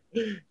there?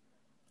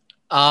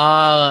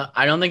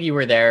 I don't think you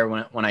were there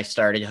when I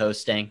started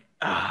hosting.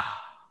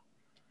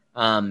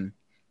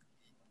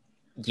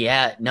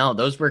 Yeah, no,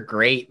 those were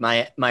great.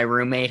 My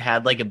roommate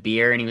had like a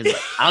beer and he was like,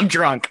 I'm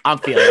drunk. I'm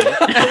feeling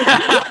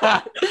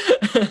it.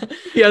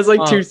 He has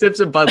like 2 sips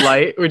of Bud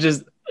Light, which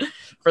is,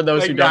 for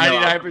those Like who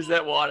don't know,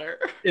 99% water.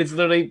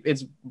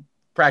 it's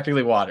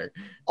practically water.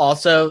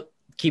 Also,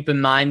 keep in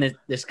mind that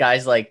this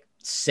guy's like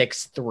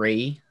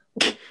 6'3",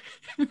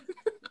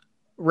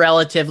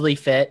 relatively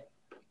fit.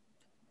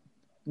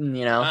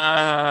 You know,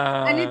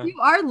 And if you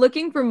are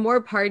looking for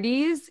more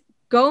parties,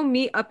 go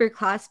meet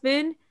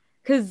upperclassmen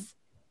because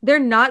they're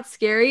not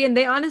scary and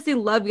they honestly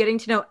love getting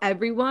to know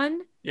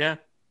everyone. Yeah.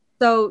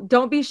 So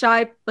don't be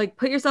shy. Like,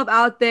 put yourself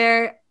out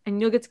there and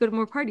you'll get to go to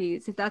more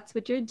parties if that's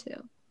what you're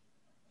into.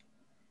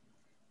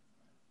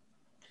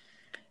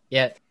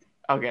 yeah.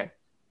 Okay.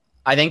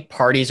 I think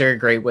parties are a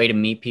great way to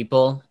meet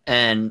people,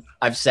 and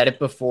I've said it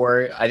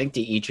before. I think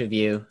to each of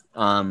you,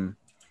 I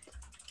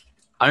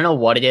don't know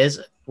what it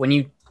is when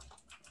you.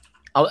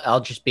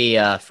 I'll just be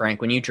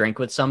frank. When you drink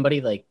with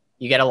somebody, like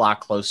you get a lot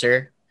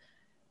closer.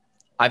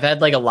 I've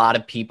had like a lot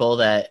of people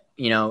that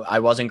I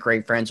wasn't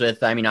great friends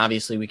with. I mean,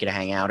 obviously we could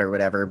hang out or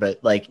whatever, but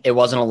like it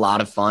wasn't a lot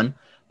of fun.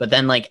 But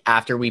then like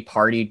after we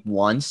partied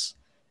once,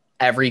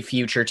 every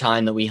future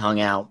time that we hung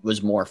out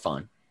was more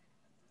fun.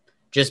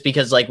 Just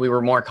because like we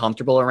were more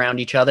comfortable around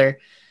each other.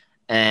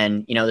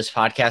 And, this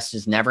podcast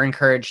has never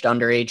encouraged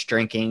underage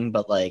drinking,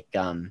 but like,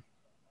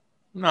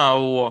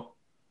 No.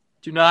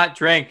 Do not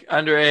drink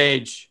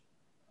underage.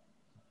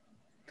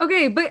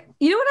 Okay, but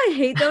you know what I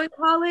hate though in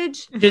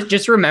college?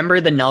 just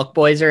remember the Nelk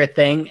Boys are a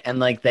thing and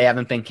like they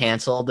haven't been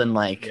canceled and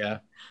like, Yeah.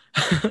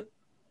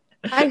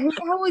 I hate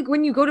how like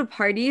when you go to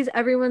parties,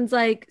 everyone's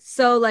like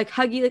so like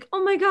huggy, like,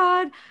 oh my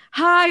God,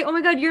 hi, oh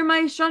my God, you're my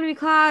astronomy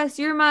class,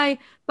 you're my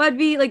Bud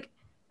V, like,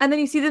 and then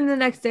you see them the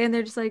next day and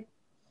they're just like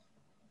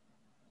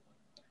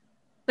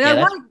Yeah, I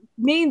want to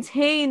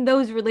maintain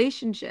those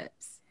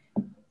relationships.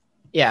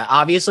 yeah,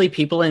 obviously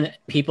people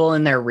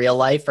in their real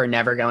life are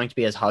never going to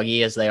be as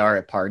huggy as they are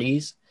at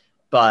parties,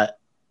 but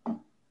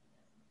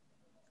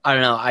I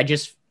don't know.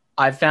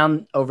 I've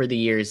found over the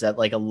years that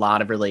like a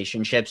lot of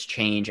relationships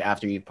change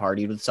after you've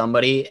partied with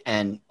somebody,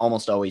 and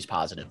almost always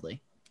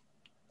positively.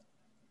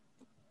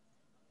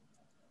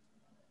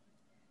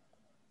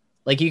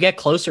 Like you get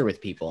closer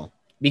with people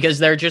because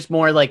they're just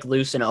more like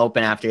loose and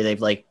open after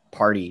they've like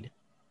partied.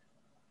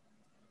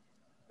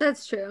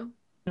 That's true.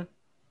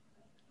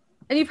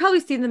 And you've probably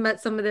seen them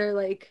at some of their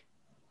like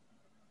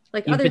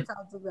other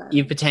sides of them.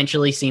 You've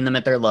potentially seen them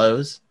at their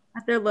lows.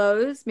 At their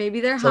lows,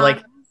 maybe they're So highs.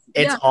 like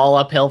it's all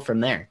uphill from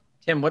there.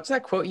 Tim, what's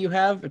that quote you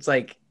have? It's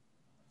like,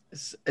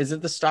 is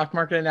it the stock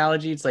market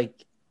analogy? It's like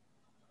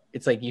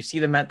you see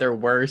them at their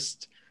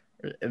worst,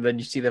 and then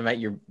you see them at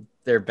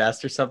their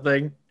best or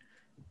something.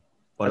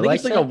 What I do think I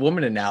it's say? like a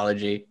woman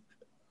analogy.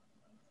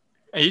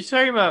 Are you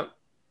talking about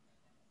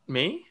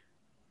me?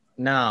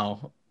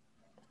 No.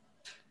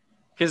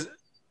 Because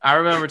I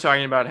remember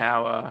talking about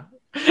how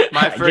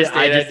my first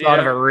I date just idea thought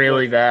of a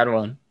really bad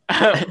one.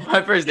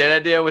 my first date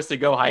idea was to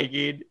go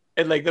hiking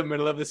in like the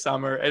middle of the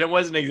summer, and it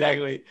wasn't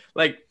exactly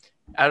like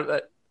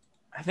I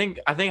think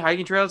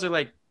hiking trails are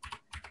like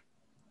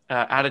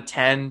out of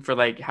 10 for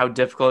like how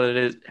difficult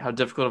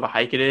of a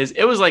hike it is.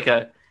 It was like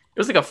a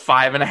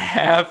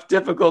 5.5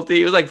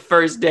 difficulty. It was like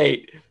first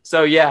date.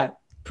 So yeah,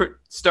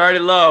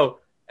 started low,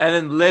 and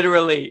then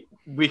literally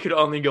we could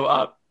only go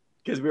up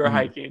because we were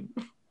hiking.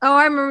 Oh,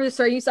 I remember the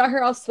story. You saw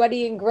her all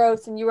sweaty and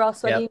gross, and you were all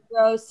sweaty and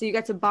gross, so you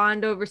got to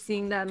bond over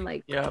seeing them.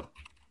 Like, Yep.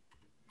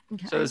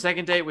 okay. So the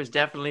second date was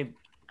definitely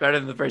better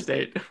than the first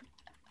date.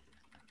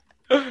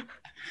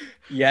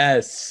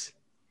 Yes.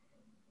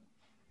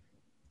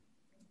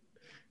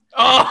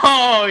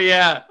 Oh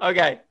yeah.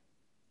 Okay.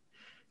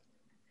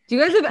 Do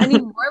you guys have any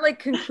more like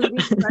concluding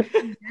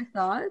questions or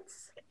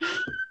thoughts?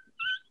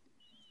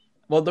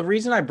 Well, the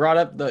reason I brought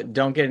up the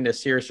don't get into a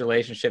serious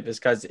relationship is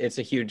because it's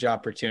a huge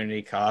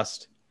opportunity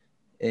cost,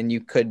 and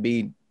you could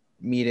be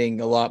meeting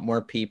a lot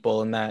more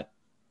people in that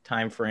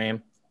time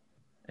frame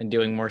and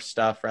doing more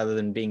stuff rather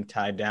than being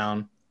tied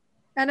down.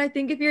 And I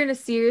think if you're in a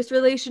serious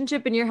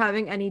relationship and you're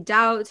having any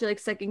doubts or like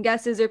second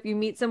guesses, or if you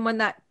meet someone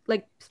that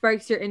like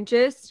sparks your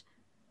interest,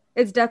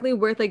 it's definitely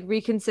worth like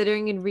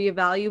reconsidering and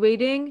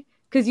reevaluating,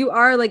 because you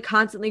are like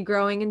constantly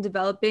growing and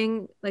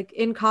developing, like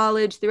in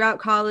college, throughout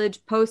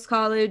college, post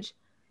college.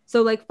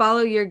 So like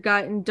follow your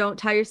gut and don't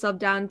tie yourself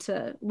down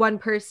to one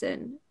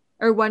person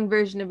or one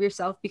version of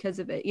yourself because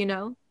of it, you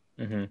know?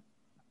 Mm-hmm.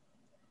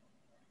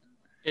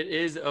 It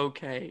is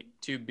okay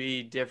to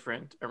be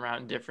different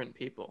around different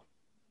people.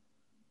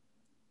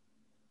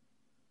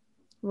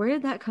 Where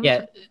did that come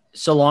Yeah, from?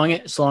 so long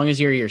as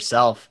you're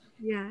yourself.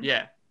 Yeah.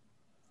 Yeah.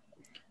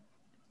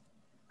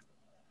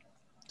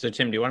 So,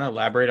 Tim, do you want to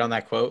elaborate on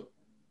that quote?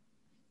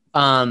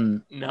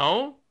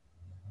 No?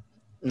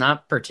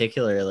 Not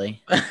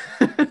particularly.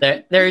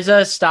 There's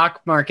a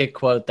stock market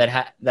quote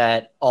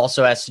that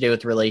also has to do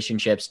with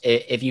relationships.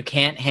 If you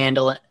can't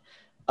handle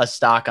a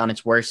stock on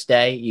its worst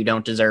day, you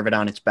don't deserve it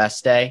on its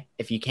best day.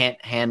 If you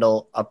can't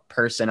handle a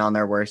person on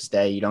their worst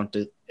day,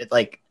 if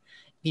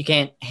you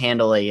can't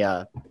handle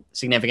a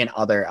significant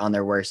other on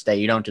their worst day,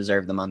 you don't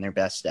deserve them on their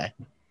best day.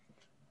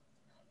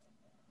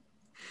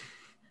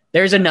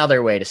 There's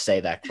another way to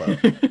say that quote.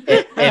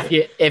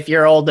 If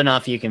you're old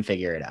enough, you can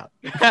figure it out.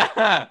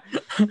 I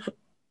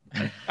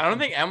don't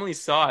think Emily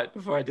saw it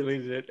before I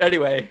deleted it.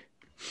 Anyway.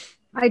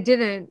 I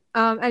didn't.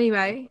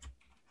 Anyway,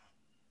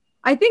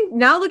 I think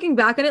now looking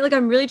back on it, like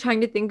I'm really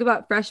trying to think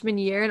about freshman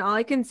year, and all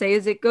I can say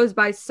is it goes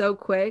by so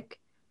quick.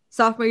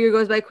 Sophomore year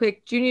goes by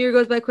quick. Junior year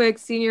goes by quick.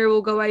 Senior year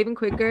will go by even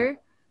quicker.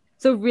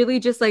 So really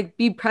just like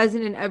be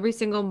present in every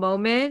single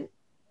moment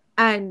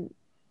and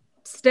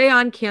stay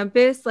on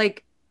campus.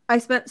 Like I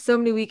spent so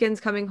many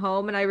weekends coming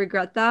home and I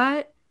regret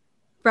that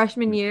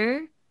freshman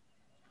year.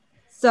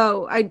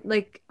 So I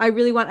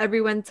really want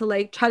everyone to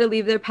like try to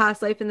leave their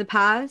past life in the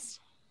past.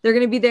 They're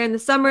going to be there in the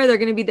summer. They're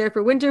going to be there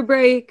for winter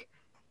break.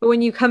 But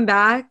when you come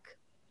back,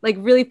 like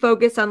really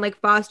focus on like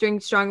fostering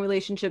strong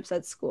relationships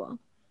at school.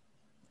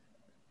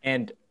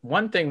 And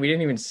one thing we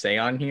didn't even say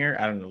on here,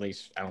 I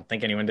don't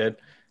think anyone did.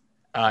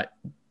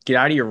 Get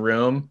out of your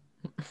room.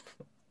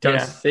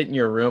 Don't sit in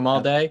your room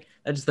all day.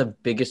 That's the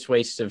biggest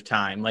waste of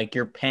time. Like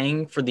you're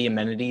paying for the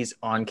amenities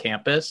on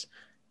campus.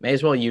 May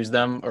as well use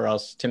them, or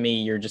else to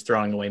me, you're just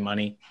throwing away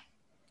money.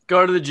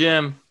 Go to the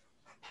gym.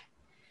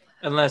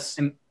 Unless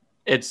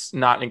it's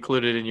not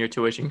included in your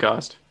tuition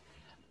cost.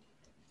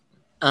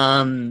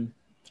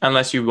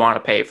 Unless you want to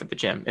pay for the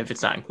gym if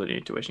it's not included in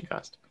your tuition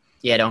cost.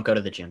 Yeah, don't go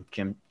to the gym.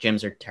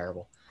 Gyms are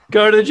terrible.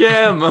 Go to the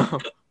gym.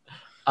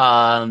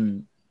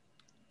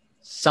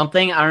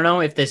 Something, I don't know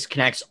if this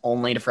connects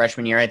only to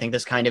freshman year. I think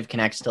this kind of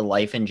connects to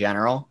life in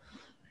general.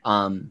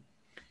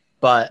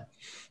 But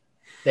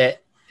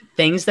that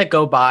things that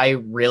go by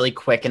really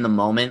quick in the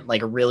moment,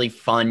 like a really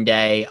fun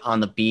day on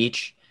the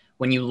beach,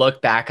 when you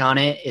look back on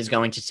it, is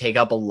going to take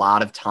up a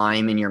lot of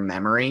time in your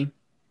memory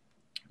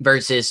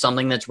versus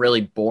something that's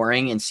really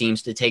boring and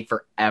seems to take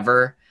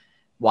forever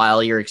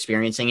while you're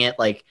experiencing it,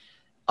 like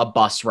a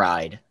bus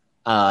ride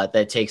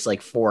that takes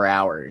like 4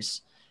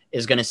 hours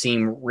is going to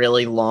seem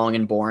really long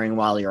and boring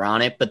while you're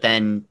on it. But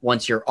then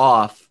once you're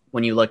off,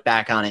 when you look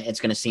back on it, it's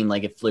going to seem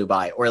like it flew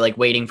by. Or like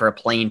waiting for a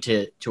plane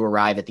to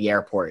arrive at the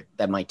airport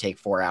that might take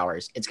 4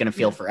 hours. It's going to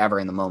feel forever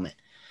in the moment.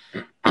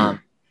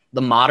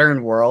 The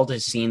modern world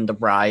has seen the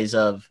rise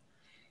of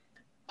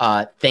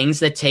things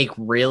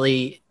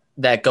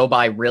that go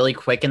by really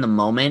quick in the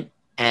moment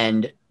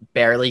and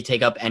barely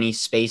take up any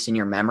space in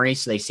your memory.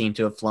 So they seem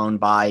to have flown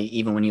by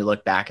even when you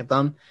look back at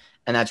them.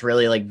 And that's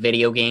really like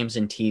video games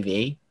and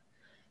TV.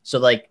 So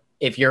like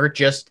if you're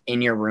just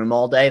in your room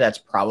all day, that's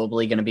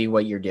probably going to be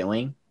what you're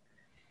doing.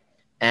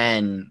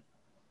 And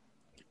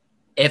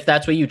if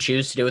that's what you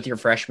choose to do with your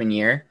freshman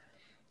year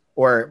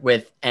or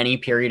with any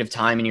period of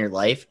time in your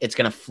life, it's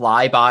going to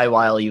fly by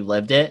while you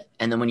lived it.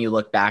 And then when you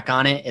look back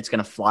on it, it's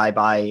going to fly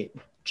by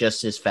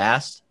just as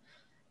fast.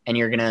 And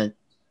you're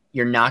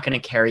not going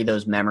to carry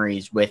those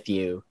memories with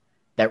you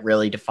that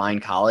really define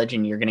college.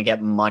 And you're going to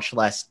get much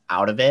less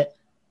out of it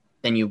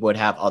than you would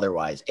have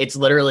otherwise. It's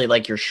literally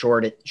like you're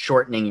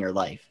shortening your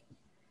life.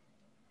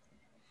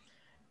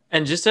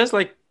 And just as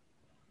like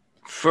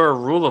for a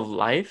rule of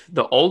life,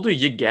 the older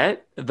you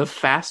get, the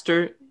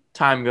faster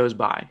time goes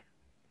by.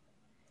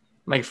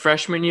 Like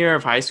freshman year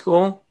of high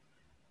school,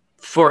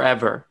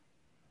 forever.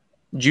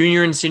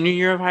 Junior and senior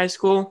year of high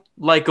school,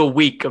 like a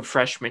week of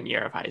freshman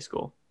year of high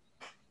school.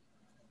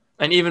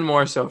 And even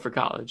more so for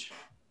college.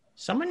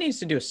 Someone needs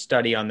to do a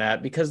study on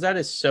that because that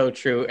is so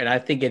true. And I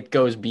think it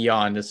goes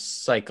beyond a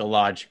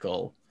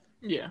psychological.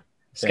 Yeah.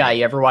 Sky,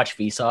 you ever watch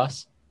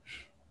Vsauce?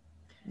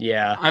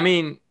 Yeah. I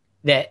mean,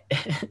 that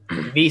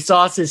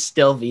Vsauce is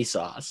still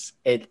Vsauce.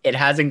 It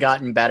hasn't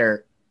gotten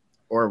better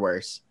or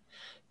worse.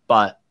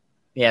 But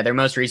yeah, their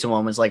most recent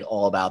one was like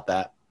all about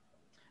that.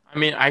 I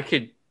mean, I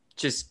could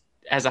just,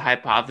 as a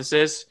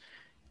hypothesis,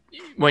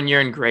 when you're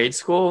in grade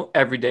school,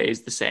 every day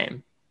is the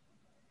same.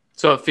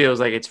 So it feels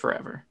like it's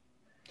forever.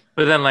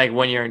 But then like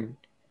when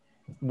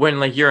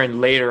you're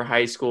in later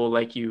high school,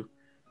 like you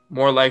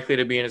more likely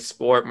to be in a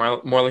sport,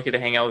 more likely to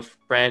hang out with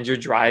friends, you're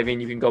driving,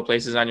 you can go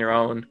places on your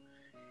own.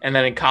 And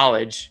then in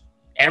college,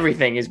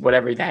 everything is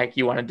whatever the heck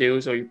you want to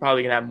do. So you're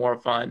probably going to have more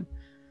fun.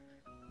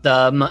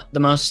 The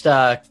most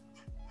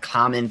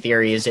common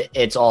theory is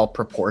it's all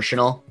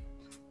proportional.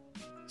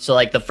 So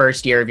like the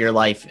first year of your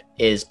life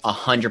is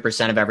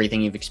 100% of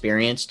everything you've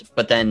experienced,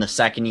 but then the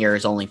second year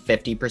is only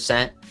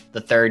 50%.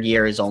 The third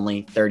year is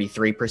only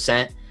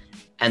 33%.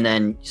 And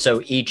then,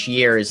 so each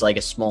year is like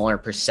a smaller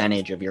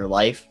percentage of your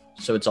life.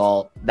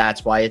 So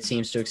that's why it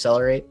seems to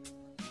accelerate.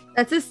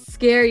 That's a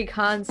scary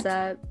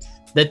concept.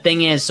 The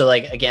thing is, so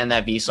like, again,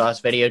 that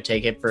Vsauce video,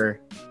 take it for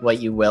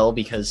what you will,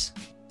 because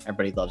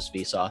everybody loves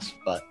Vsauce,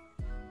 but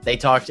they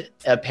talked,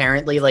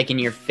 apparently like in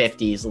your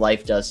 50s,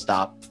 life does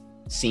stop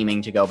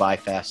seeming to go by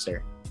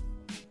faster.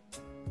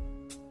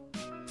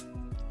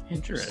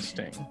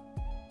 Interesting.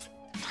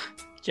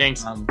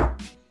 Jinx.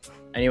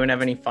 Anyone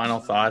have any final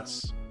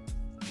thoughts?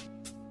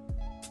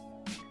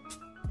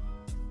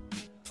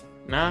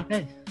 No.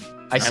 Okay.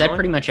 I said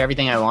pretty much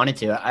everything I wanted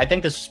to. I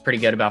think this was pretty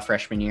good about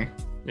freshman year.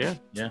 Yeah.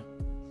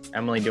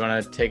 Emily, do you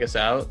want to take us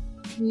out?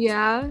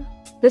 Yeah.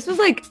 This was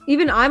like,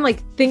 even I'm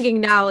like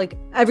thinking now, like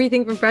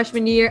everything from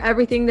freshman year,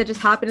 everything that just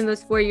happened in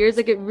those 4 years,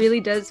 like it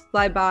really does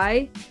fly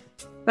by.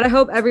 But I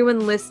hope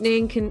everyone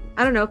listening can,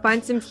 I don't know,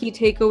 find some key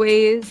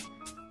takeaways.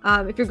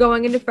 If you're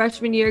going into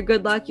freshman year,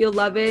 good luck. You'll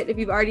love it. If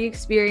you've already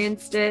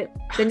experienced it,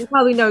 then you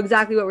probably know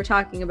exactly what we're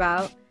talking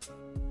about.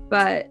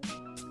 But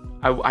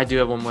I do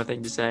have one more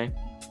thing to say.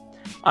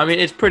 I mean,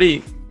 it's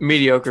pretty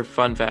mediocre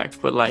fun fact,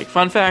 but like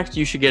fun fact,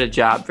 you should get a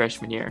job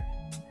freshman year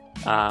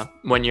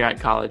when you're at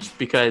college,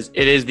 because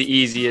it is the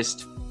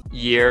easiest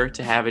year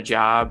to have a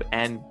job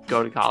and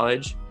go to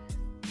college.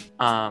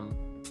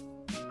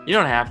 You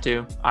don't have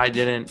to. I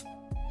didn't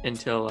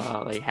until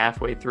like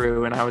halfway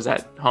through, and I was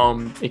at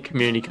home at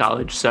community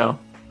college, so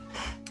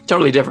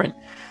totally different.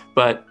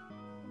 But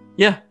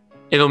yeah,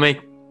 it'll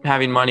make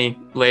having money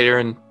later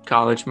in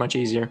college much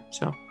easier.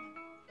 So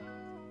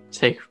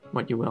take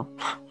what you will.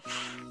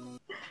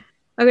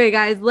 Okay,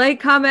 guys, like,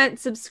 comment,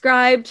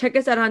 subscribe. Check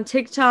us out on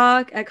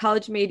TikTok at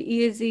College Made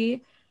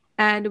Easy,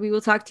 and we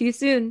will talk to you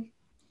soon.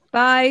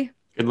 Bye.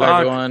 Good Bye, luck.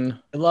 everyone.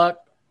 Good luck.